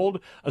actually build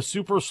a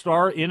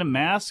superstar in a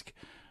mask,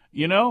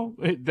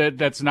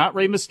 that's not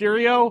Rey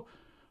Mysterio,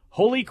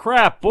 holy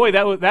crap, boy,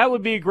 that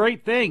would be a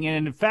great thing.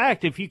 And in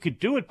fact, if you could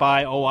do it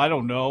by, I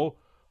don't know,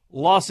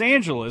 Los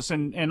Angeles,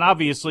 and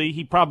obviously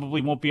he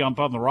probably won't be on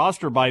the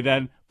roster by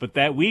then, but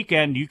that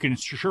weekend you can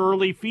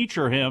surely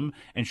feature him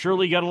and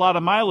surely get a lot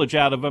of mileage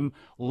out of him.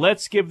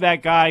 Let's give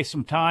that guy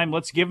some time.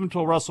 Let's give him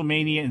till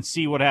WrestleMania and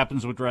see what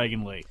happens with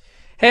Dragon Lee.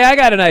 Hey, I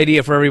got an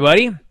idea for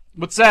everybody.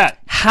 What's that?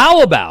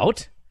 How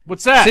about,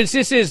 what's that?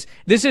 Since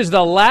this is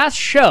the last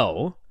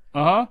show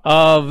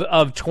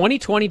of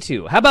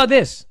 2022, how about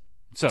this?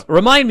 So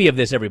remind me of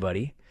this,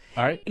 everybody.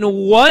 All right. In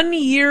 1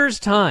 year's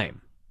time,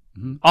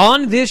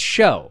 on this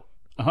show,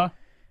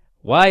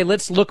 why,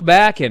 let's look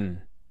back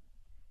and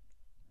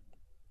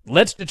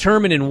let's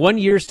determine in 1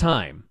 year's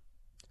time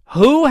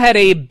who had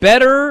a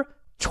better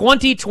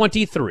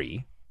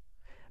 2023,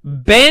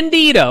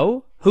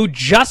 Bandito, who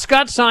just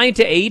got signed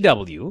to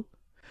AEW,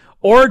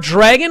 or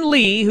Dragon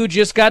Lee, who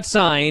just got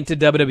signed to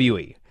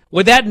WWE.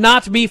 Would that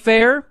not be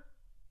fair?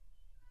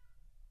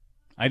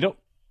 I don't.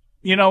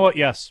 You know what?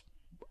 Yes.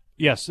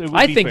 Yes, it would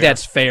I be think fair.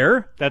 that's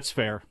fair. That's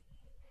fair.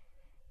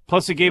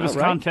 Plus, it gave us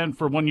content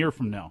for 1 year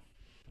from now.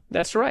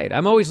 That's right.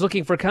 I'm always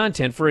looking for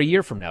content for a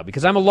year from now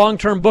because I'm a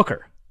long-term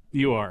booker.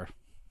 You are.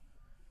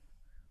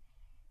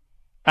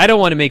 I don't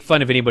want to make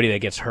fun of anybody that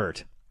gets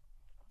hurt.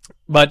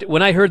 But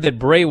when I heard that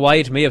Bray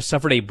Wyatt may have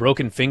suffered a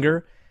broken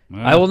finger,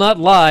 I will not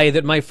lie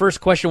that my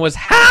first question was,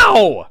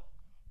 how?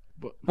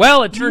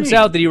 Well, it turns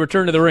out that he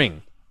returned to the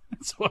ring.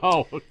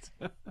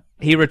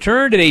 He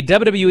returned at a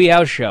WWE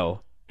house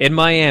show in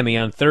Miami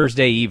on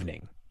Thursday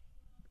evening.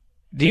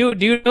 Do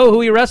you know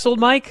who he wrestled,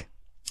 Mike?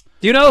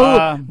 Do you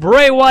know who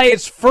Bray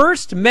Wyatt's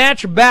first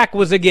match back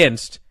was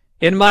against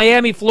in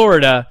Miami,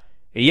 Florida,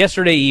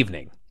 yesterday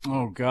evening?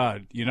 Oh,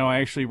 God. You know, I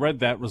actually read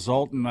that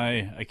result, and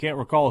I can't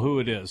recall who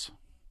it is,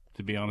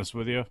 to be honest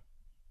with you.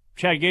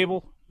 Chad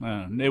Gable?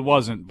 It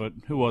wasn't, but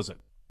who was it?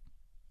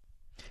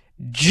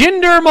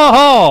 Jinder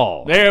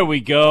Mahal. There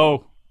we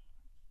go.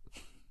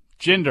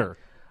 Jinder.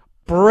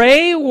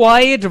 Bray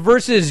Wyatt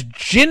versus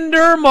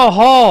Jinder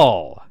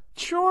Mahal.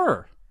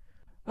 Sure.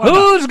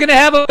 Who's going to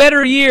have a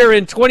better year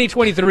in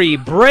 2023,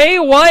 Bray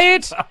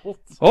Wyatt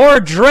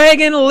or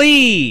Dragon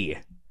Lee?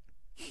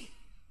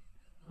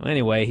 Well,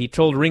 anyway, he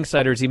told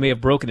Ringsiders he may have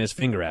broken his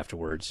finger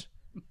afterwards,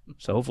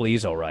 so hopefully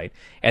he's all right.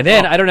 And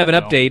then, I don't have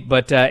an update,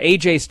 but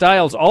AJ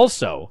Styles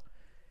also,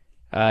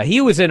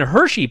 he was in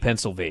Hershey,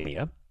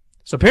 Pennsylvania,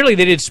 so apparently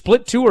they did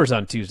split tours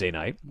on Tuesday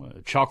night.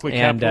 Chocolate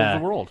capital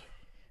of the world.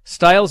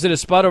 Styles did a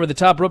spot over the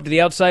top rope to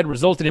the outside,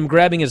 resulted in him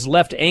grabbing his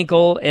left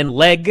ankle and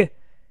leg.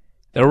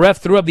 The ref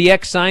threw up the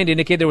X sign to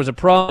indicate there was a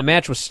problem. The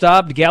match was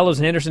stopped. Gallows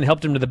and Henderson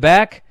helped him to the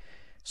back.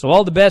 So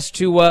all the best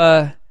to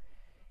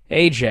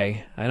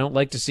AJ. I don't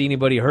like to see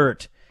anybody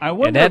hurt. I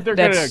wonder if they're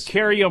going to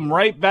carry him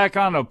right back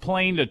on a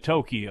plane to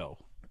Tokyo.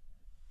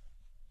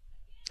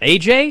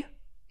 AJ?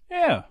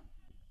 Yeah.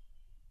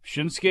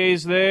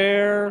 Shinsuke's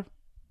there.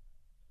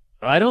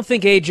 I don't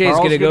think AJ is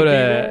going to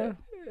go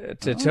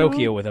to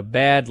Tokyo with a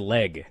bad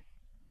leg.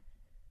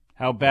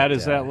 How bad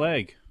is that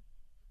leg?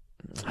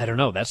 I don't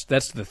know. That's the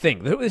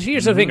thing.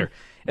 Here's the finger.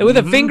 With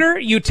a finger,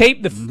 you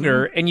tape the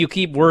finger and you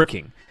keep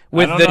working.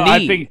 With the knee,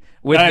 I think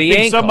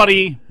ankle.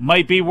 somebody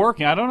might be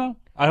working. I don't know.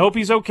 I hope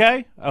he's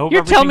okay. I hope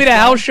You're telling me the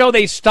house show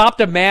they stopped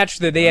a match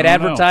that they had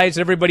advertised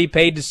and everybody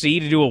paid to see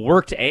to do a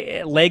worked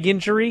leg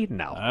injury?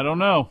 No. I don't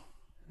know.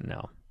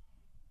 No.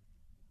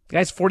 The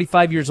guy's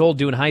 45 years old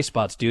doing high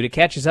spots, dude. It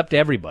catches up to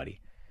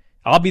everybody.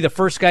 I'll be the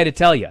first guy to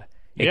tell you.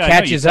 It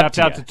catches up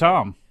to you. Tapped out to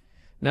Tom.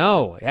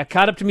 No, it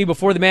caught up to me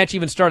before the match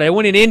even started. I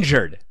went in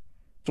injured.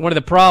 It's one of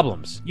the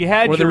problems. You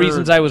had one of the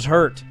reasons I was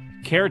hurt.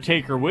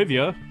 Caretaker with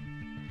you.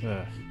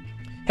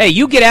 Hey,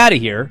 you get out of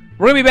here.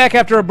 We're going to be back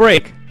after a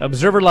break.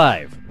 Observer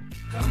Live.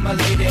 Come, my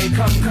lady,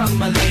 come,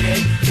 my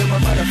lady, you're my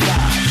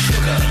butterfly,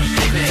 sugar,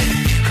 baby.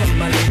 Come,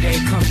 my lady,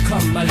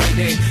 come, my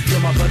lady, you're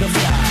my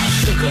butterfly,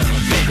 sugar,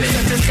 baby.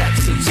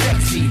 Such a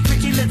sexy,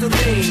 pretty little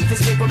thing.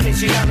 This paper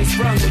pinch, you got me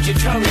sprung with your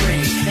tongue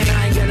ring. And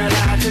I ain't gonna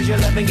lie, cause your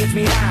loving gets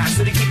me high.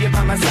 So to keep you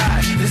by my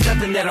side, there's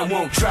nothing that I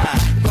won't try.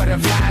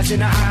 Butterflies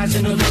in the eyes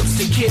and the looks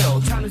to kill.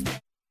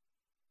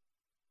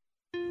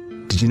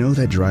 Did you know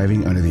that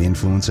driving under the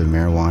influence of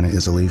marijuana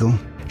is illegal?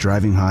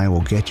 Driving high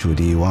will get you a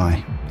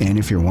DUI. And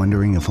if you're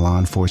wondering if law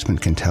enforcement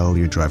can tell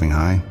you're driving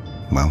high,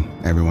 well,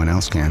 everyone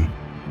else can.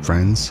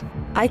 Friends?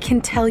 I can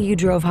tell you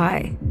drove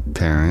high.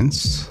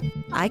 Parents?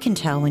 I can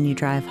tell when you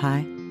drive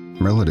high.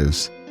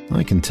 Relatives?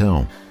 I can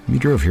tell. You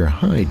drove here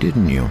high,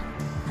 didn't you?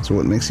 So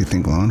what makes you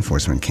think law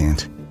enforcement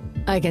can't?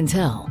 I can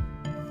tell.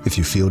 If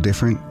you feel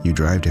different, you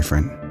drive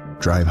different.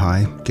 Drive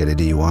high, get a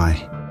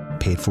DUI.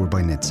 Paid for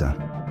by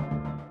NHTSA.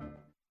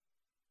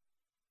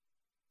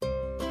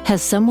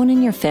 Has someone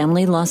in your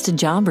family lost a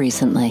job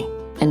recently,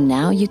 and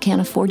now you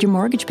can't afford your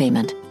mortgage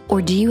payment?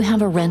 Or do you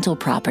have a rental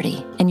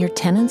property and your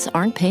tenants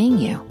aren't paying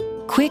you?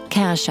 Quick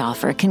Cash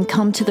Offer can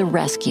come to the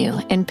rescue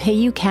and pay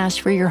you cash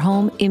for your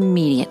home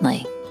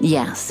immediately.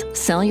 Yes,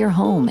 sell your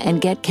home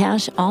and get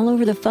cash all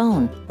over the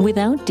phone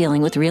without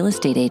dealing with real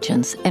estate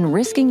agents and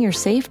risking your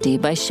safety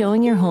by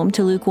showing your home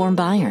to lukewarm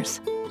buyers.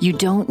 You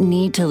don't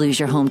need to lose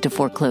your home to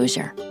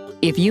foreclosure.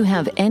 If you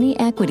have any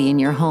equity in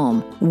your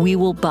home, we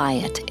will buy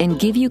it and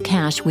give you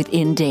cash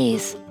within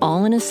days,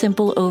 all in a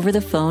simple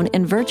over-the-phone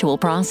and virtual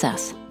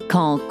process.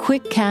 Call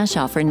Quick Cash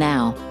Offer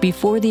now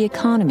before the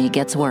economy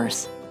gets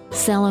worse.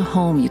 Sell a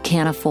home you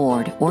can't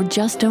afford or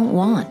just don't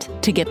want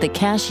to get the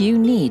cash you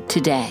need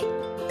today.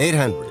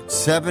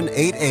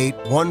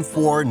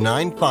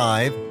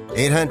 800-788-1495.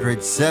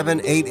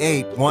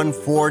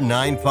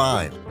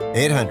 800-788-1495.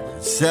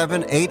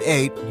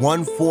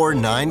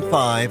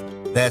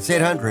 800-788-1495. That's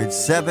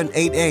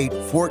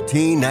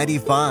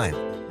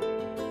 800-788-1495.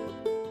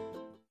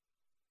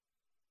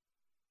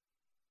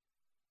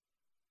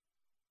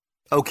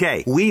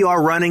 Okay, we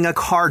are running a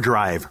car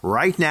drive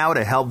right now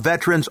to help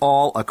veterans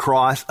all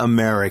across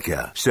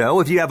America.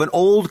 So if you have an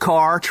old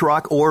car,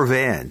 truck, or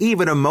van,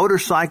 even a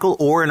motorcycle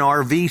or an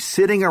RV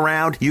sitting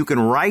around, you can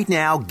right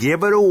now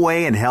give it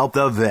away and help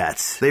the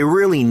vets. They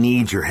really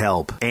need your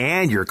help.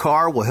 And your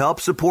car will help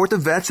support the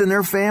vets and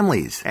their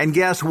families. And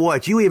guess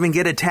what? You even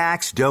get a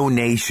tax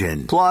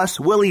donation.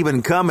 Plus, we'll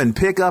even come and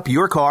pick up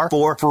your car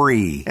for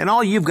free. And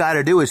all you've got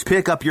to do is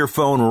pick up your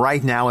phone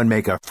right now and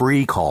make a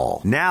free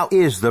call. Now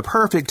is the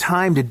perfect time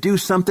time to do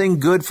something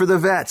good for the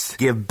vets.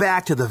 Give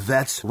back to the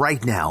vets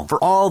right now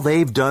for all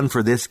they've done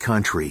for this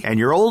country. And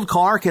your old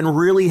car can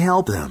really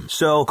help them.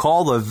 So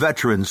call the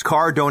Veterans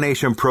Car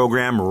Donation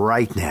Program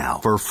right now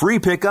for free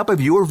pickup of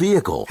your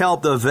vehicle.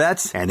 Help the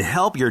vets and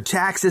help your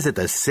taxes at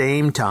the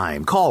same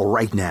time. Call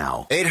right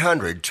now.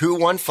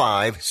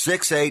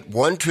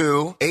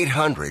 800-215-6812.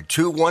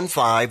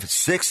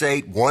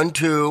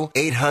 800-215-6812.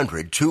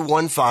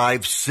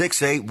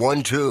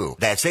 800-215-6812.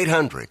 That's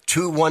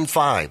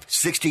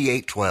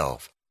 800-215-6812.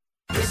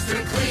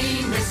 Mr.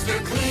 Clean,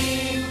 Mr.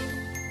 Clean.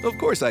 Of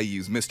course I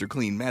use Mr.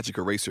 Clean Magic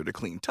Eraser to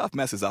clean tough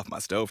messes off my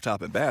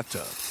stovetop and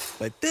bathtub.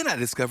 But then I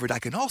discovered I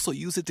can also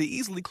use it to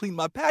easily clean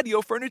my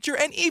patio furniture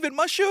and even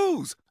my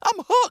shoes.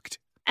 I'm hooked.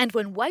 And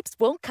when wipes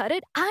won't cut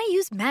it, I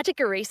use Magic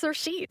Eraser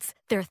Sheets.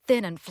 They're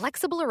thin and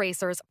flexible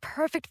erasers,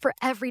 perfect for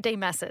everyday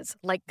messes,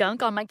 like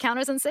gunk on my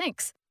counters and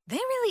sinks. They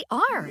really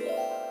are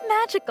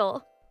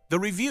magical. The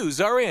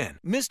reviews are in.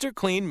 Mr.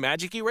 Clean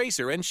Magic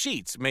Eraser and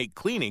Sheets make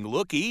cleaning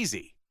look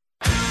easy.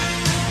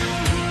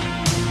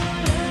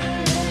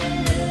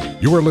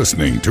 You are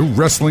listening to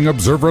Wrestling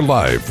Observer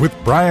Live with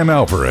Bryan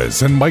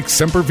Alvarez and Mike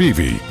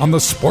Sempervive on the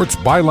Sports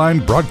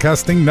Byline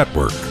Broadcasting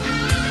Network.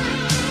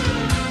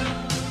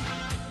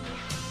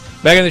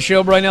 Back on the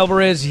show, Bryan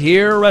Alvarez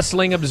here,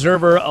 Wrestling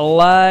Observer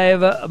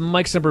Live.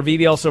 Mike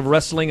Sempervive, also of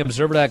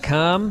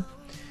WrestlingObserver.com.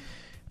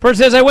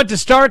 Person says, I went to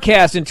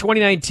StarCast in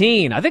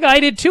 2019. I think I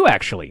did too,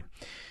 actually.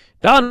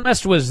 Don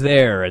West was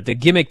there at the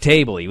gimmick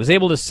table. He was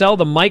able to sell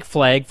the mic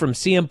flag from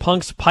CM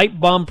Punk's pipe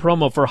bomb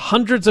promo for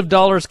hundreds of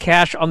dollars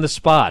cash on the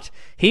spot.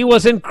 He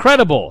was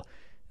incredible.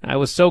 I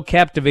was so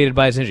captivated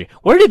by his energy.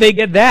 Where did they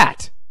get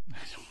that?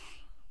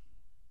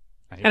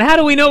 And how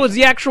do we know it was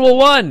the actual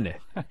one?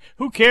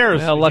 Who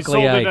cares? Well,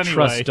 luckily I anyway.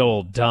 trust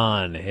old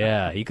Don.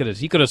 Yeah, he could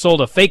have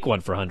sold a fake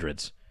one for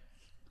hundreds.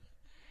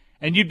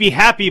 And you'd be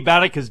happy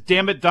about it because,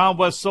 damn it, Don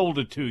West sold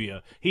it to you.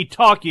 He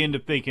talked you into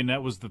thinking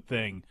that was the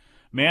thing.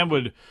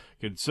 Man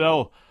could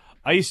sell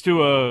ice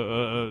to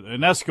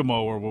an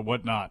Eskimo or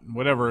whatnot,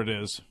 whatever it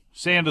is.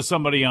 Sand to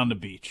somebody on the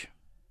beach.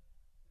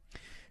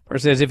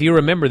 Person says, if you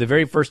remember, the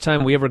very first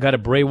time we ever got a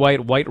Bray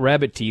Wyatt White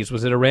Rabbit tease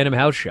was at a random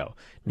house show.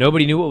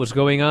 Nobody knew what was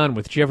going on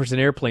with Jefferson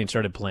Airplane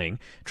started playing.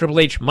 Triple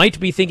H might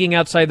be thinking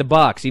outside the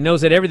box. He knows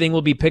that everything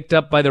will be picked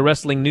up by the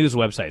wrestling news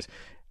websites.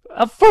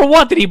 For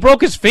what? Did he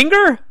broke his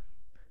finger?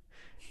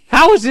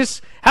 How is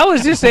this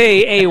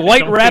a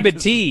White Rabbit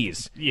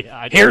tease?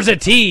 Yeah, here's a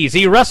tease.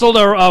 He wrestled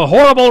a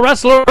horrible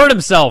wrestler, hurt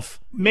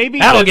himself. Maybe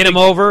that'll get him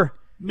over.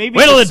 Maybe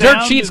wait till the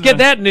dirt sheets get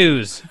that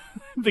news.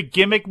 The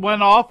gimmick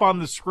went off on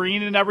the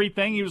screen and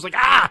everything. He was like,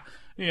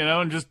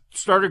 and just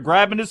started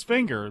grabbing his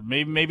finger.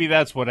 Maybe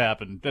that's what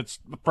happened. That's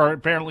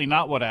apparently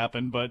not what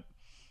happened, but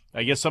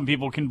I guess some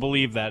people can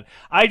believe that.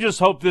 I just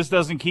hope this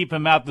doesn't keep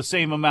him out the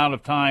same amount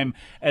of time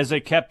as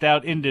it kept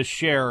out Indus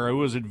Sher. It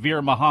was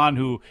Veer Mahan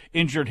who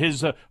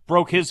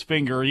broke his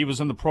finger. He was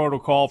in the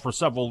protocol for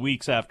several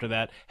weeks after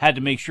that. Had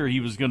to make sure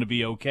he was going to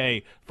be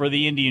okay for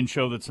the Indian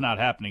show that's not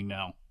happening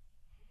now.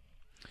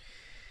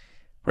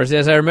 Or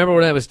says, I remember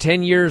when I was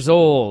 10 years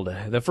old.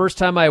 The first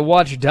time I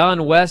watched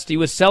Don West, he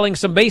was selling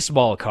some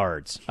baseball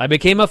cards. I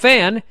became a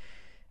fan.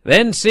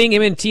 Then seeing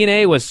him in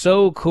TNA was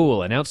so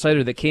cool. An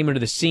outsider that came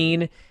into the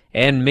scene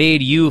and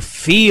made you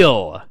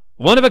feel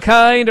one of a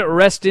kind.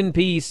 Rest in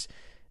peace,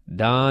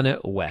 Don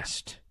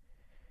West.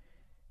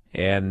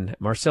 And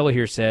Marcelo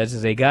here says,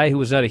 as a guy who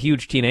was not a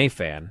huge TNA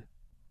fan,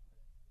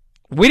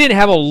 we didn't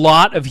have a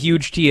lot of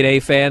huge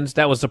TNA fans.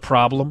 That was the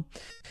problem.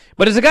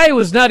 But as a guy who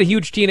was not a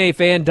huge TNA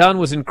fan, Don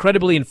was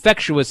incredibly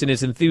infectious in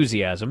his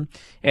enthusiasm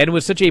and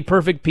was such a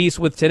perfect piece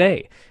with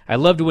TNA. I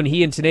loved when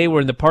he and TNA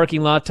were in the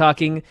parking lot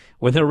talking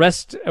when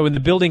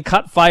the building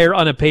caught fire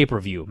on a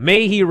pay-per-view.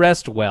 May he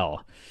rest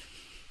well.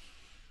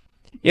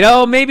 You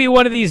know, maybe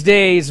one of these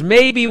days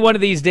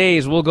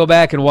we'll go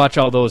back and watch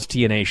all those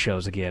TNA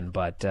shows again.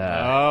 But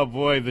oh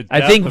boy,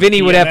 I think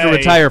Vinny would have to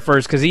retire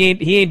first because he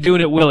ain't doing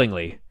it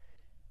willingly.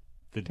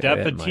 The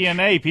depth of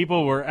TNA,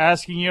 people were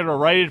asking you to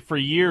write it for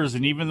years,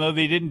 and even though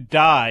they didn't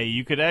die,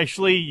 you could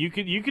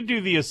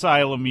do the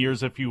Asylum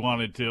years if you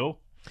wanted to.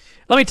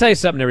 Let me tell you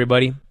something,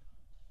 everybody.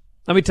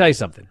 Let me tell you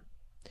something.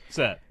 What's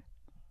that?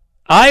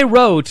 I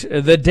wrote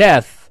the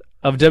death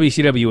of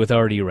WCW with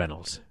R.D.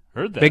 Reynolds.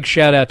 Heard that. Big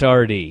shout out to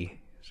R.D.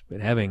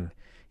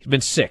 He's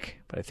been sick,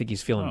 but I think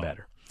he's feeling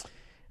better.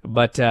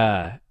 But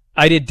I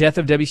did Death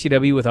of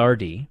WCW with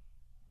R.D.,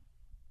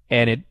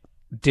 and it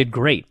did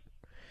great.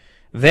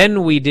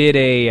 Then we did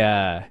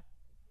a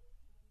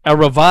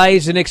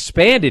revised and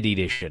expanded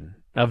edition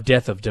of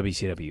Death of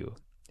WCW,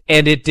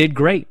 and it did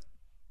great.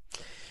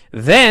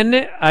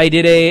 Then I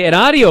did an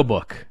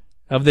audiobook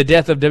of the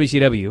Death of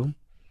WCW,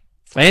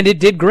 and it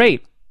did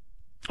great.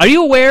 Are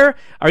you aware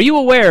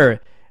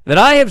that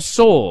I have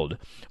sold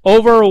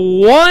over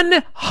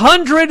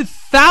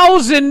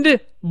 100,000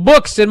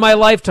 books in my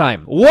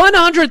lifetime?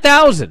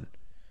 100,000.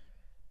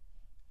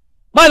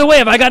 By the way,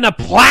 have I gotten a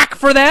plaque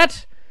for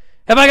that?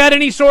 Have I got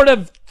any sort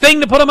of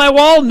thing to put on my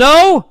wall?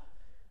 No.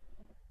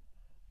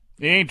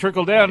 They ain't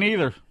trickled down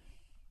either.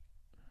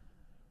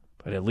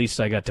 But at least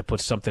I got to put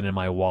something in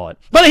my wallet.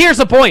 But here's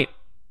the point.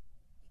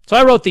 So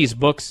I wrote these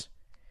books,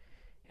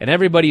 and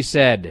everybody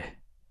said,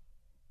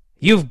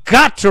 you've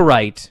got to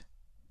write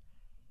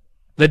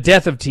The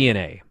Death of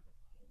TNA.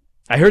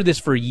 I heard this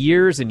for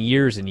years and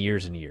years and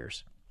years and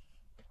years.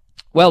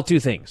 Well, two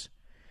things.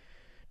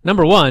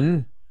 Number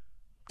one,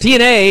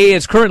 TNA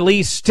is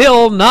currently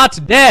still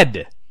not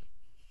dead.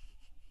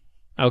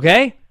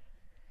 Okay?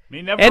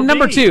 And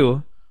number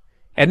two,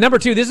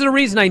 this is the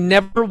reason I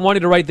never wanted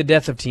to write The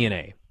Death of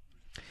TNA.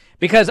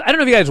 Because I don't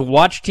know if you guys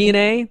watch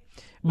TNA,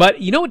 but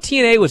you know what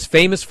TNA was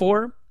famous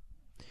for?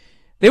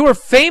 They were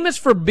famous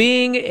for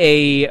being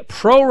a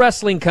pro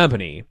wrestling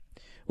company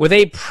with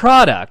a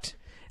product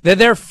that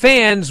their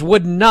fans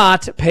would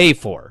not pay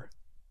for.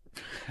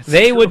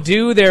 They would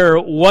do their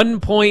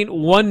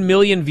 1.1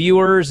 million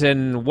viewers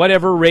and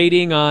whatever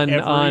rating on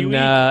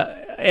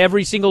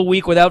every single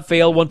week without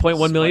fail,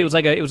 1.1 million.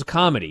 It was a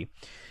comedy.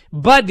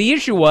 But the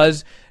issue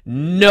was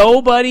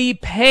nobody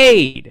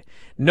paid.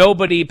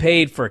 Nobody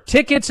paid for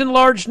tickets in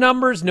large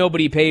numbers.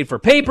 Nobody paid for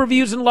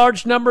pay-per-views in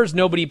large numbers.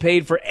 Nobody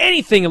paid for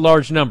anything in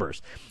large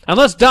numbers.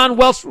 Unless Don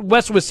West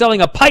was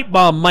selling a pipe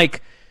bomb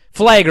mic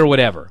flag or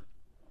whatever.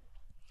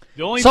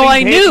 The only thing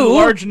paid in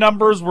large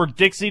numbers were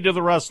Dixie to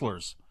the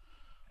wrestlers.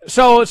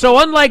 So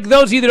unlike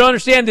those of you that don't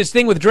understand this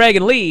thing with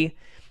Dragon Lee,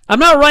 I'm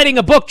not writing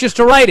a book just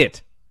to write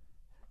it.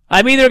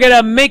 I'm either going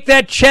to make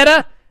that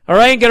cheddar or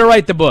I ain't going to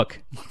write the book.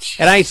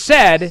 And I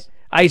said,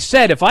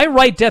 if I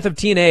write Death of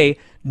TNA,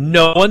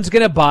 no one's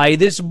going to buy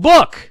this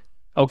book.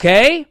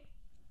 Okay?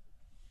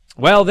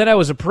 Well, then I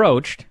was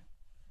approached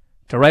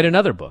to write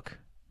another book.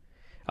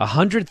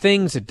 100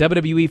 things that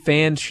WWE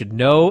fans should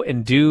know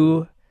and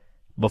do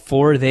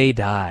before they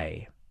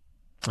die.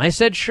 I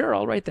said, sure,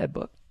 I'll write that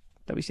book.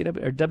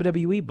 WCW or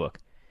WWE book.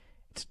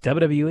 It's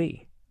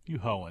WWE. You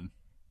hoeing.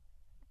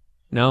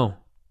 No.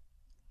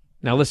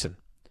 Now listen.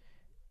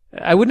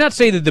 I would not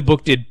say that the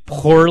book did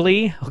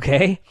poorly,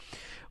 okay?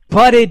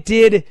 But it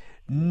did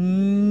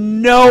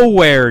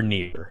nowhere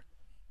near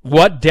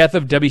what Death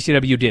of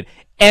WCW did.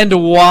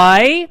 And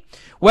why?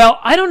 Well,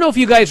 I don't know if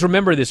you guys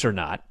remember this or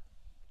not,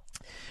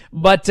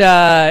 but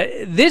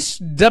this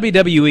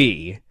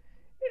WWE,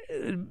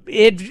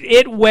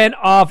 it went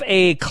off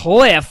a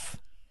cliff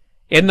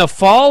in the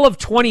fall of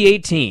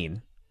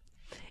 2018,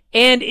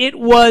 and it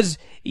was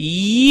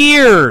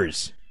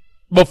years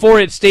before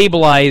it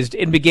stabilized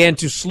and began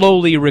to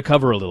slowly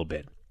recover a little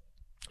bit.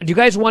 Do you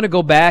guys want to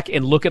go back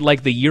and look at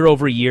like the year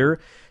over year,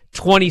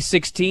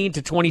 2016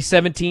 to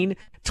 2017,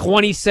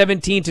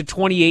 2017 to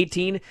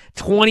 2018,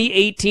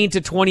 2018 to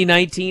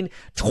 2019,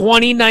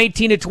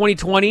 2019 to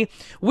 2020?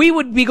 We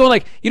would be going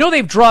like,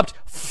 they've dropped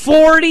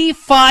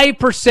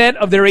 45%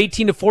 of their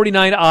 18 to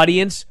 49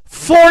 audience.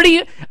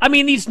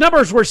 These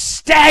numbers were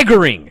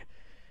staggering.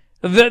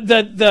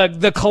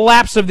 The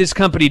collapse of this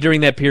company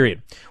during that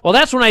period. Well,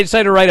 that's when I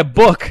decided to write a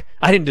book.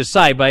 I didn't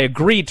decide, but I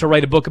agreed to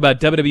write a book about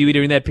WWE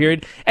during that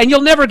period. And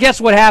you'll never guess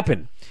what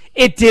happened.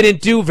 It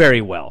didn't do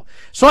very well.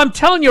 So I'm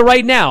telling you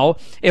right now,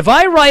 if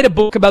I write a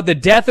book about the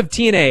death of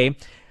TNA,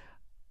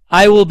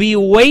 I will be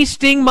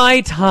wasting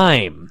my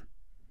time.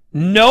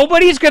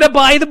 Nobody's going to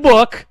buy the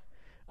book.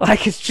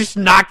 It's just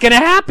not going to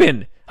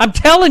happen. I'm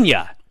telling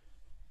you.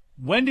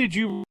 When did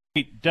you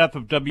write Death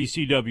of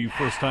WCW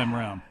first time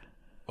around?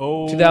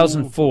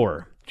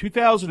 2004.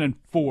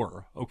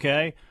 2004,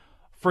 okay?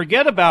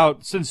 Forget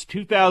about since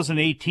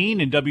 2018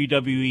 and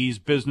WWE's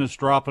business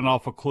dropping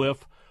off a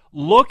cliff.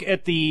 Look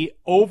at the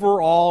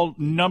overall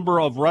number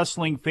of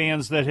wrestling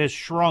fans that has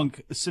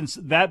shrunk since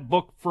that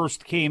book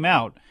first came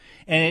out.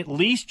 And at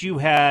least you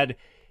had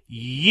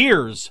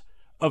years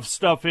of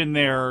stuff in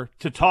there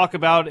to talk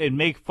about and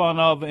make fun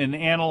of and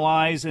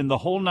analyze and the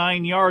whole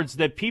 9 yards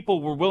that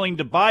people were willing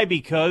to buy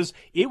because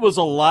it was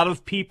a lot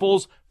of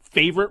people's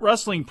favorite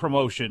wrestling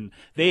promotion.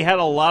 They had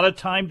a lot of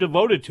time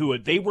devoted to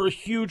it. They were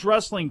huge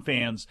wrestling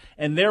fans,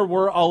 and there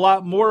were a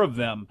lot more of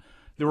them.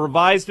 The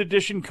revised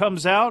edition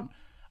comes out.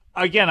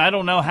 Again, I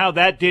don't know how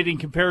that did in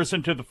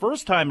comparison to the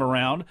first time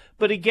around,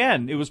 but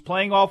again, it was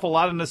playing off a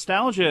lot of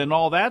nostalgia and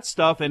all that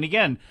stuff, and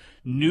again,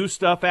 new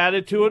stuff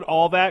added to it,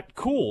 all that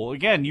cool.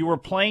 Again, you were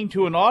playing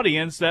to an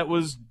audience that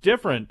was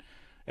different.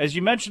 As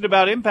you mentioned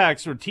about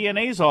Impact's or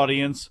TNA's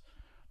audience,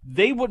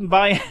 they wouldn't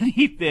buy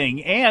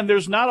anything, and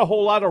there's not a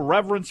whole lot of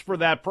reverence for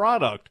that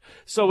product.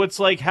 So it's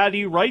like, how do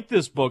you write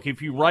this book?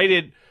 If you write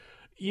it,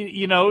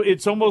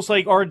 it's almost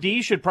like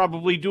RD should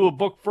probably do a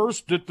book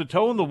first, dip the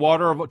toe in the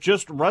water of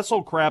just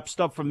wrestle crap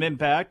stuff from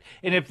Impact,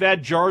 and if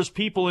that jars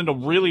people into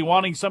really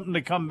wanting something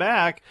to come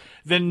back,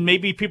 then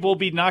maybe people will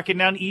be knocking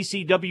down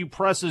ECW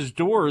Press's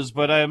doors,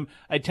 but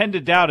I tend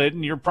to doubt it,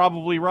 and you're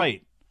probably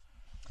right.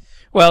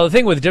 Well, the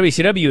thing with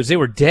WCW is they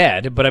were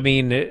dead, but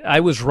I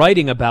was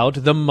writing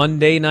about the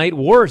Monday Night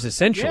Wars,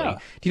 essentially. Yeah.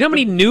 Do you know how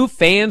many new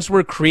fans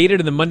were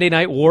created in the Monday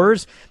Night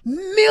Wars?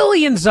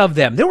 Millions of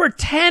them. There were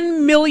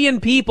 10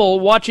 million people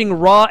watching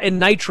Raw and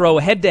Nitro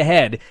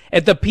head-to-head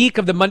at the peak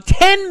of the month.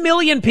 10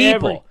 million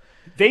people.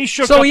 They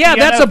shook so, up yeah, the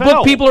that's NFL. a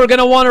book people are going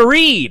to want to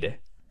read.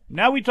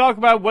 Now we talk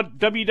about what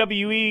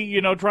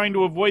WWE, trying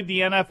to avoid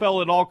the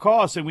NFL at all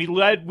costs, and we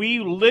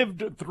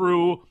lived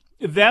through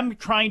them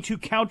trying to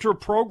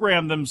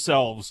counter-program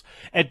themselves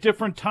at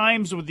different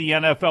times with the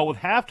NFL, with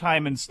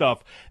halftime and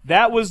stuff.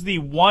 That was the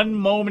one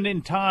moment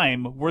in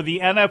time where the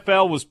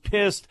NFL was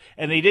pissed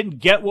and they didn't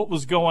get what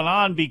was going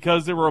on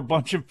because there were a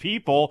bunch of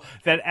people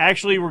that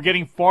actually were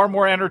getting far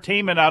more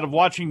entertainment out of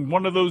watching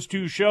one of those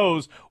two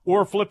shows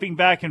or flipping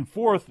back and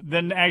forth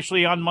than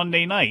actually on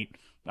Monday night.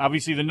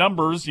 Obviously, the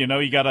numbers, you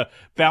got to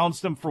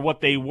balance them for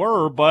what they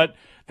were, but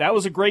that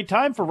was a great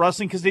time for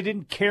wrestling because they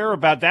didn't care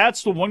about.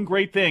 That's the one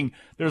great thing.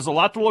 There's a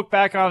lot to look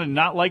back on and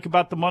not like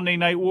about the Monday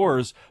Night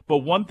Wars, but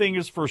one thing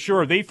is for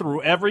sure, they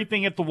threw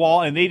everything at the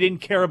wall and they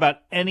didn't care about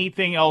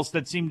anything else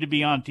that seemed to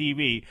be on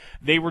TV.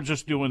 They were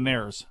just doing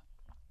theirs.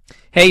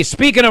 Hey,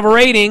 speaking of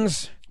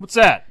ratings. What's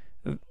that?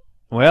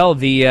 Well,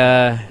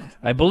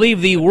 I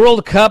believe the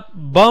World Cup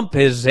bump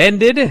has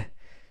ended.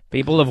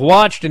 People have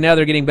watched, and now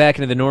they're getting back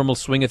into the normal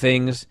swing of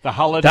things. The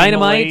holiday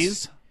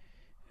malaise.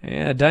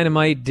 Yeah,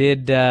 Dynamite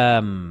did, I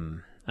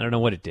don't know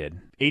what it did.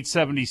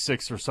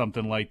 876 or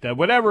something like that.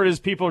 Whatever it is,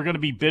 people are going to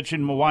be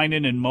bitching,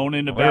 whining, and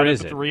moaning about it.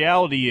 But the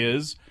reality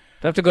is... Do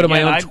I have to go to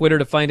my own Twitter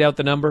to find out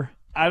the number?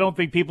 I don't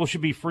think people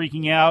should be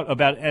freaking out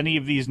about any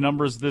of these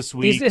numbers this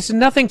week. It's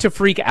nothing to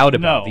freak out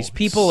about. No, these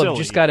people have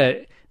just got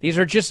to... These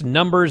are just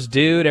numbers,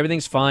 dude.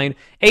 Everything's fine.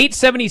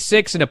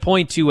 876 and a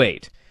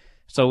 .28.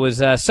 So it was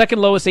second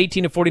lowest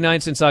 18 to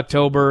 49 since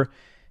October.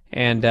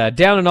 And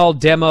down in all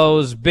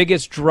demos,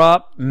 biggest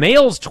drop,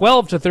 males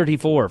 12 to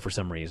 34 for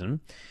some reason.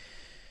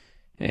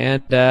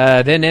 And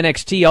then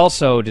NXT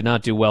also did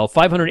not do well.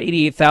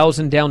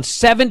 588,000, down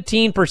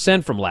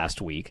 17% from last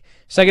week.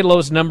 Second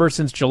lowest number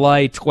since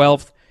July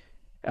 12th.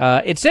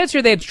 It says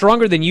here they had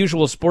stronger than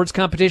usual sports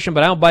competition,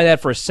 but I don't buy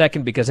that for a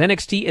second because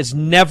NXT is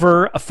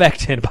never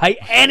affected by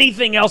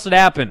anything else that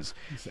happens.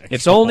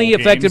 It's only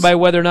affected by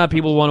whether or not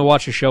people want to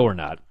watch a show or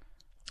not.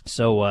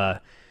 So,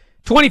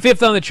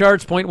 25th on the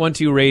charts,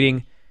 0.12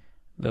 rating.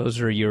 Those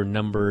are your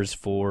numbers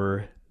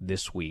for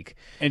this week.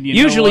 And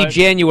usually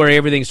January,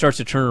 everything starts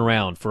to turn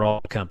around for all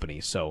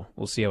companies, so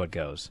we'll see how it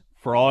goes.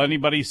 For all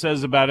anybody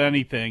says about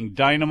anything,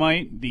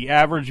 Dynamite, the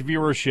average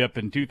viewership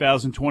in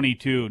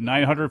 2022,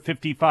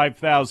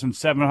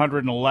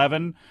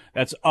 955,711.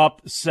 That's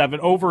up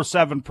over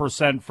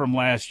 7% from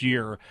last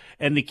year.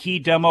 And the key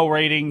demo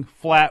rating,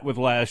 flat with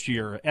last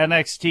year.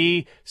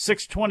 NXT,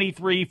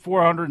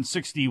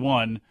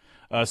 623,461.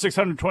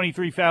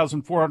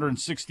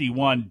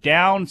 623,461,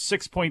 down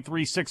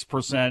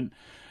 6.36%.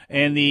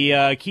 And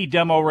the key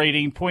demo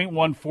rating,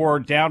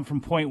 0.14, down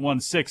from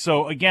 0.16.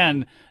 So,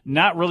 again,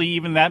 not really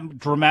even that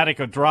dramatic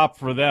a drop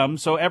for them.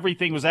 So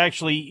everything was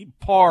actually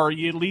par,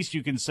 at least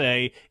you can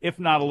say, if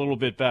not a little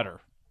bit better.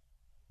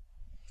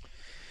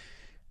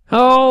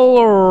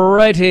 All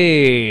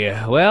righty.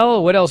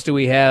 Well, what else do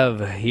we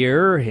have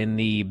here in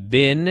the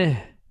bin?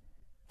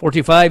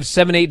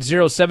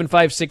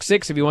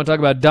 425-780-7566 if you want to talk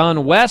about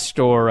Don West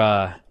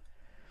or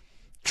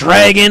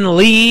Dragon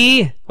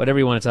Lee, whatever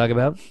you want to talk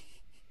about.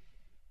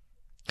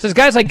 Says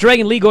guys like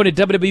Dragon Lee going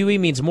to WWE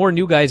means more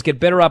new guys get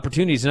better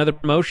opportunities in other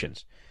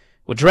promotions.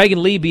 Will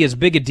Dragon Lee be as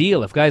big a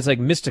deal if guys like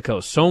Mystico,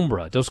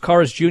 Sombra, Dos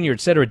Caras Jr.,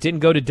 etc. didn't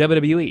go to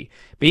WWE?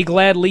 Be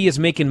glad Lee is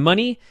making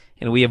money,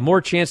 and we have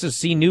more chances to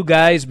see new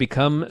guys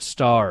become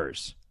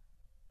stars.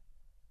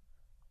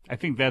 I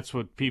think that's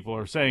what people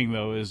are saying,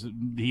 though, is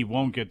he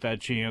won't get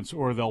that chance,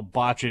 or they'll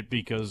botch it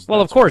because.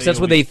 Well, of course, that's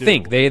what they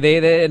think.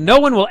 They no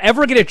one will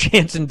ever get a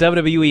chance in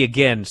WWE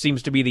again.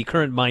 Seems to be the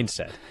current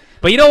mindset.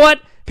 But you know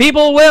what?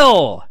 People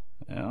will.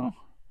 Yeah.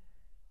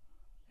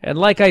 And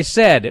like I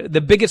said,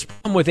 the biggest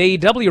problem with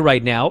AEW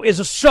right now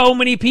is so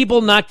many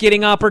people not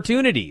getting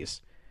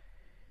opportunities.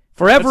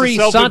 For every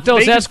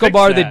Santos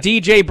Escobar that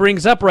DJ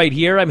brings up right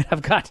here, I mean,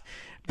 I've got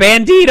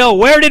Bandito.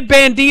 Where did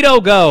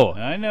Bandito go?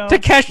 I know.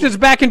 Takeshita's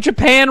back in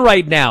Japan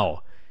right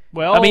now.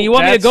 Well, I mean, you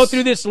want me to go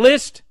through this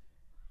list?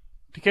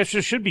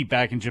 Takeshita should be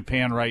back in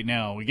Japan right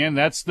now. Again,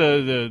 that's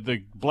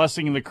the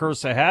blessing and the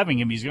curse of having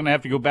him. He's going to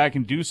have to go back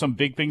and do some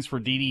big things for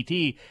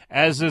DDT,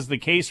 as is the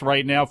case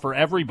right now for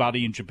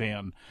everybody in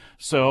Japan.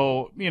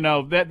 So,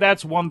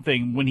 that's one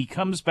thing. When he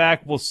comes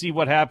back, we'll see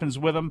what happens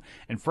with him.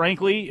 And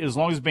frankly, as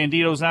long as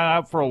Bandito's not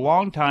out for a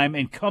long time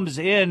and comes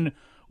in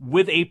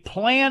with a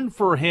plan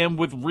for him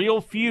with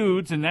real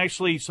feuds and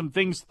actually some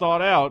things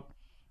thought out,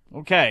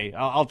 okay,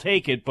 I'll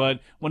take it. But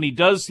when he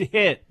does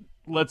hit,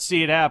 let's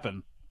see it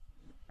happen.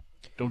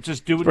 Don't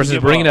just do it. Versus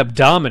bringing up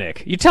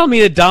Dominic. You tell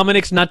me that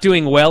Dominic's not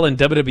doing well in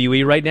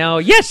WWE right now?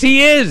 Yes,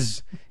 he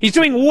is. He's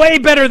doing way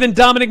better than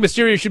Dominic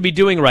Mysterio should be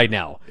doing right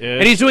now. Yes.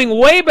 And he's doing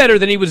way better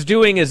than he was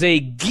doing as a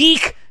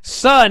geek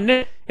son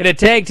in a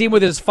tag team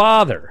with his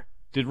father.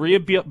 Did Rhea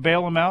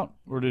bail him out?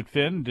 Or did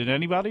Finn? Did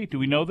anybody? Do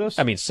we know this?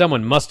 I mean,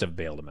 someone must have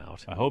bailed him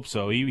out. I hope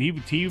so.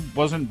 He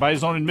wasn't, by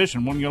his own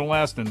admission, wasn't going to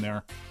last in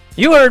there.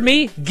 You heard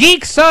me.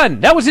 Geek son.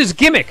 That was his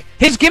gimmick.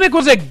 His gimmick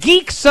was a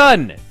geek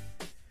son.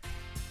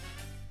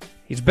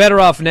 He's better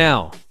off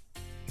now.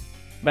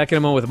 Back in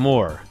a moment with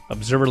more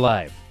Observer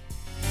Live.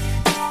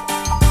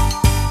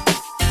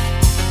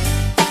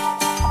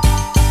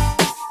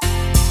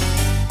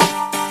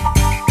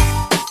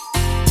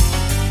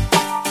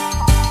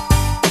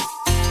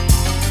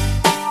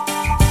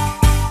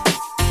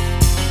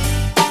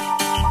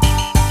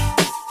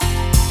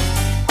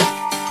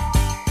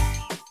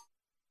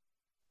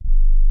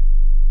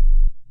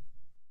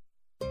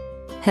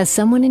 Has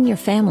someone in your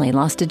family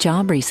lost a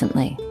job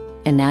recently,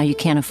 and now you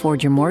can't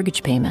afford your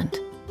mortgage payment?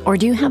 Or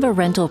do you have a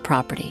rental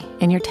property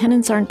and your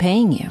tenants aren't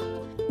paying you?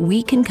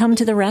 We can come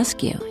to the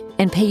rescue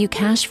and pay you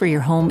cash for your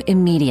home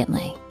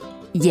immediately.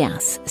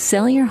 Yes,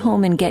 sell your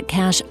home and get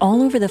cash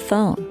all over the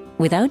phone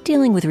without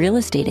dealing with real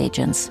estate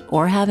agents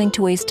or having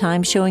to waste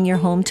time showing your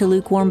home to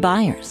lukewarm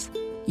buyers.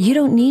 You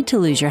don't need to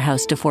lose your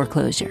house to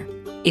foreclosure.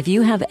 If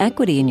you have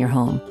equity in your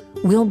home,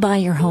 we'll buy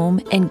your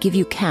home and give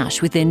you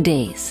cash within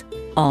days,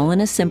 all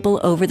in a simple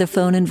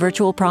over-the-phone and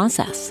virtual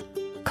process.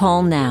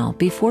 Call now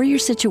before your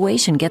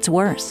situation gets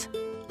worse.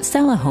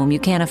 Sell a home you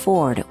can't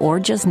afford or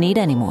just need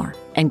anymore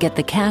and get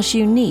the cash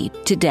you need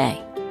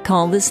today.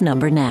 Call this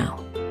number now.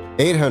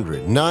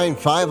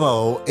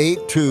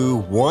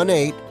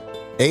 800-950-8218.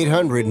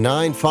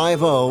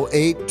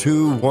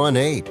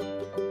 800-950-8218.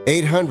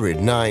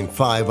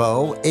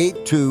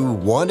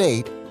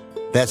 800-950-8218.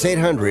 That's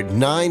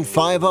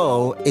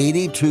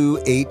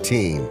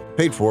 800-950-8218.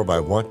 Paid for by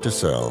Want to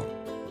Sell.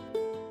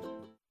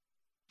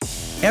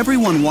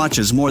 Everyone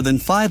watches more than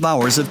 5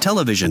 hours of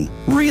television.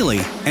 Really?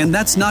 And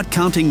that's not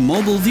counting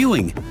mobile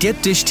viewing.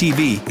 Get Dish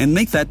TV and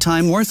make that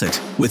time worth it.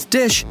 With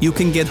Dish, you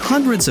can get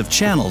hundreds of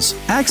channels,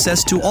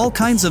 access to all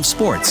kinds of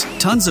sports,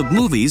 tons of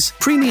movies,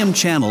 premium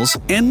channels,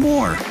 and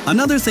more.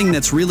 Another thing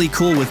that's really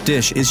cool with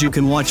Dish is you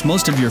can watch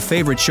most of your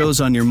favorite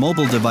shows on your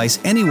mobile device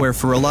anywhere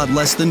for a lot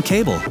less than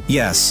cable.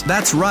 Yes,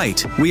 that's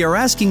right. We are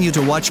asking you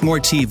to watch more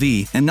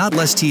TV and not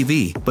less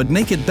TV, but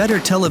make it better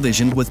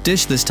television with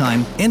Dish this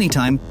time,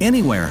 anytime,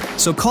 anywhere.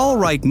 So call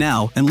right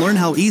now and learn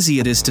how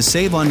easy it is to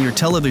save on your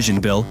television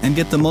bill and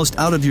get the most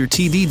out of your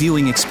TV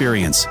viewing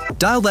experience.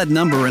 Dial that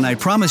number and I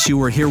promise you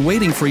we're here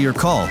waiting for your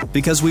call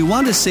because we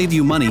want to save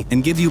you money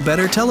and give you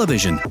better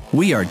television.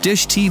 We are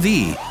Dish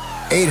TV.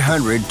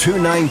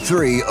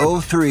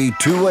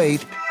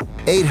 800-293-0328.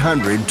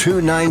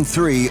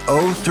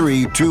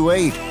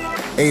 800-293-0328.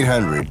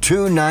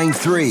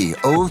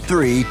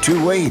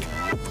 800-293-0328.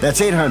 That's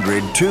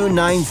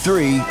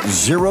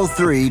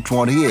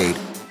 800-293-0328.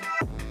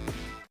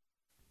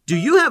 Do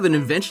you have an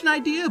invention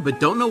idea but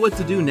don't know what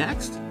to do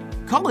next?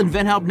 Call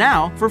InventHelp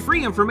now for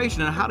free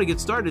information on how to get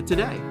started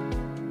today.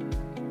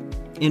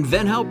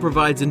 InventHelp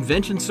provides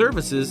invention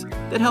services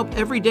that help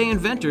everyday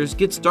inventors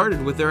get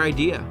started with their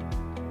idea.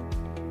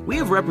 We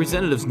have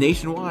representatives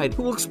nationwide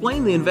who will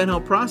explain the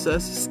InventHelp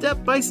process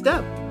step by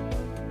step.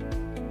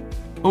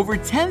 Over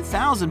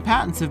 10,000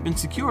 patents have been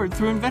secured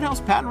through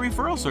InventHelp's patent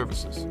referral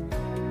services.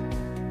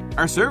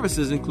 Our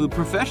services include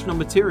professional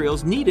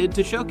materials needed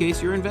to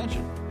showcase your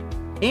invention,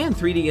 and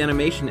 3D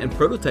animation and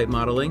prototype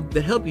modeling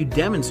that help you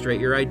demonstrate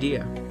your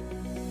idea.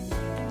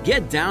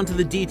 Get down to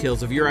the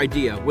details of your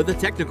idea with a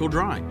technical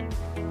drawing.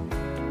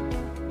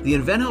 The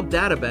InventHelp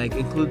Databank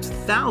includes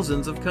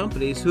thousands of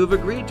companies who have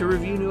agreed to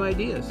review new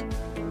ideas.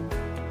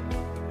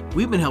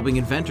 We've been helping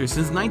inventors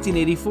since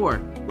 1984.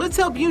 Let's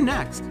help you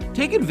next.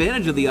 Take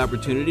advantage of the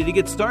opportunity to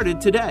get started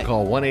today.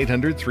 Call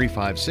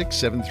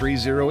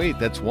 1-800-356-7308.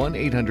 That's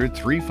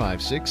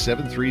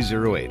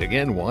 1-800-356-7308.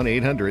 Again,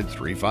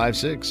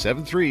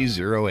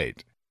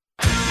 1-800-356-7308.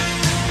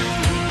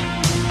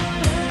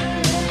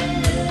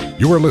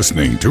 You are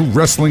listening to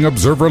Wrestling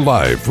Observer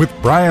Live with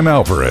Bryan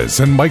Alvarez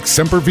and Mike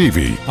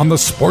Sempervive on the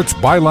Sports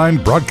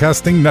Byline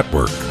Broadcasting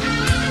Network.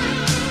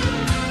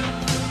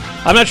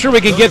 I'm not sure we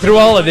can get through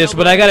all of this,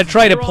 but I got to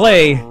try to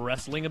play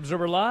Wrestling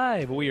Observer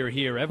Live. We are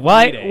here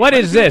every day. What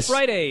is this?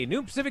 Friday,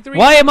 noon Pacific 3.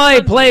 Why am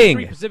I playing?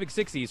 3 Pacific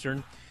 6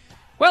 Eastern.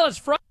 Well, it's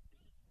Friday.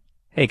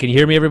 Hey, can you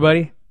hear me,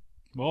 everybody?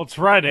 Well, it's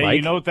Friday. Mike?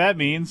 You know what that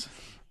means.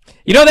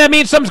 You know that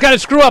means something's got to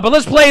screw up, but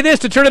let's play this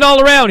to turn it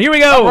all around. Here we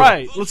go. All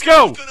right, let's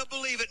go.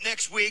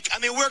 Next week,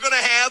 we're going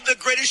to have the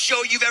greatest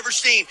show you've ever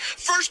seen.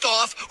 First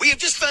off, we have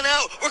just found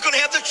out we're going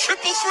to have the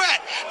triple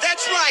threat.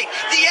 That's right,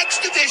 the X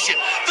Division,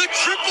 the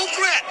triple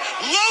threat.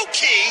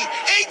 Low-key,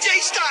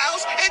 AJ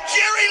Styles, and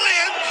Jerry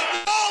Lynn,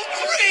 all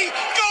three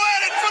go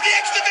at it for the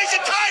X Division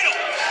title.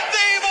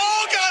 They've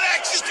all got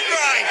access to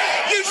grind.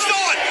 You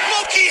saw it.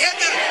 Low-key had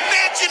the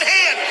match in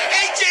hand.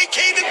 AJ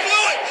came and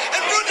blew it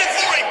and ruined it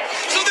for him.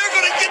 So they're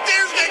going to get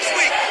theirs next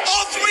week.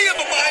 All three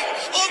of them, Mike.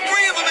 All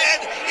three of them,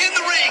 Ed, in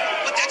the ring.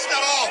 But that's not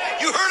all.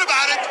 You heard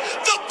about it.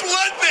 The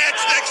blood match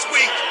next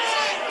week.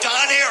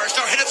 Don Harris,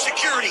 our head of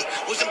security,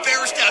 was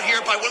embarrassed out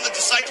here by one of the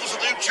disciples of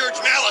Luke Church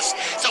Malice.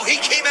 So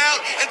he came out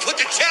and put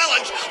the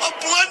challenge, a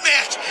blood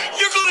match.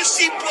 You're going to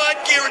see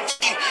blood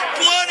guaranteed.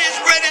 Blood as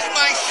red as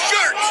my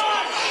shirt.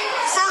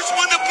 First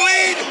one to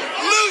bleed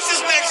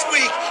loses next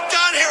week.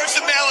 Don Harris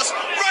and Malice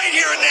right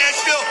here in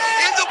Nashville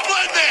in the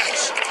blood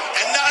match.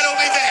 And not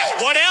only that.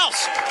 What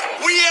else?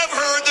 We have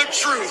heard the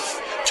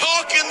truth.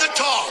 Talking the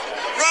talk.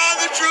 Ron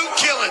the Drew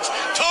Killings.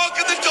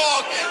 Talking the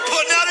talk.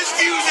 Putting out his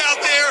views out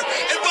there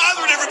and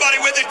bothering everybody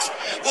with it.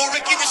 Well,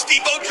 Ricky the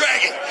Steamboat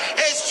Dragon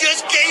has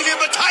just gave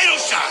him a title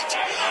shot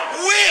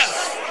with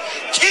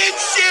Kid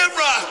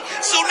Shamrock.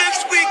 So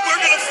next week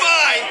we're going to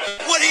find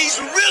what he's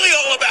really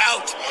all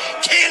about.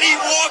 Can he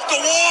walk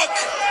the walk?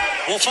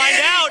 We'll find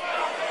out.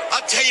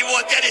 I'll tell you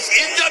what, that is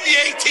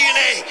NWA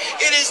TNA.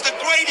 It is the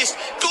greatest.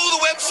 Go to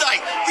the website.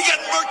 We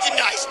got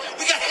merchandise.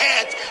 We got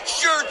hats,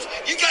 shirts.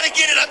 You got to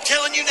get it. I'm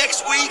telling you,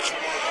 next week,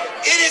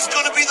 it is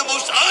going to be the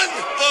most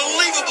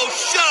unbelievable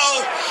show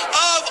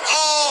of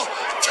all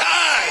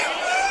time.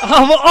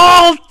 Of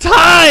all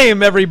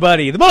time,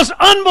 everybody. The most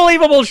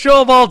unbelievable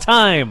show of all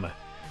time.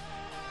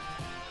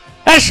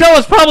 That show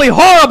was probably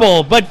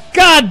horrible, but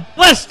God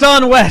bless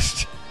Don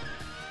West.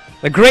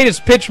 The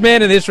greatest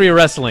pitchman in the history of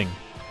wrestling.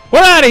 We're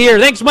out of here.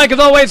 Thanks, Mike, as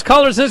always.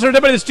 Callers, listeners,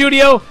 everybody in the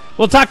studio.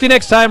 We'll talk to you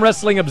next time,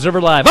 Wrestling Observer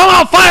Live. I'm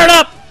all fired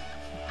up!